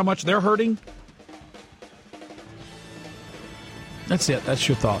hear how much they're hurting? That's it. That's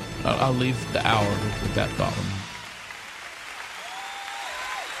your thought. I'll leave the hour with that thought.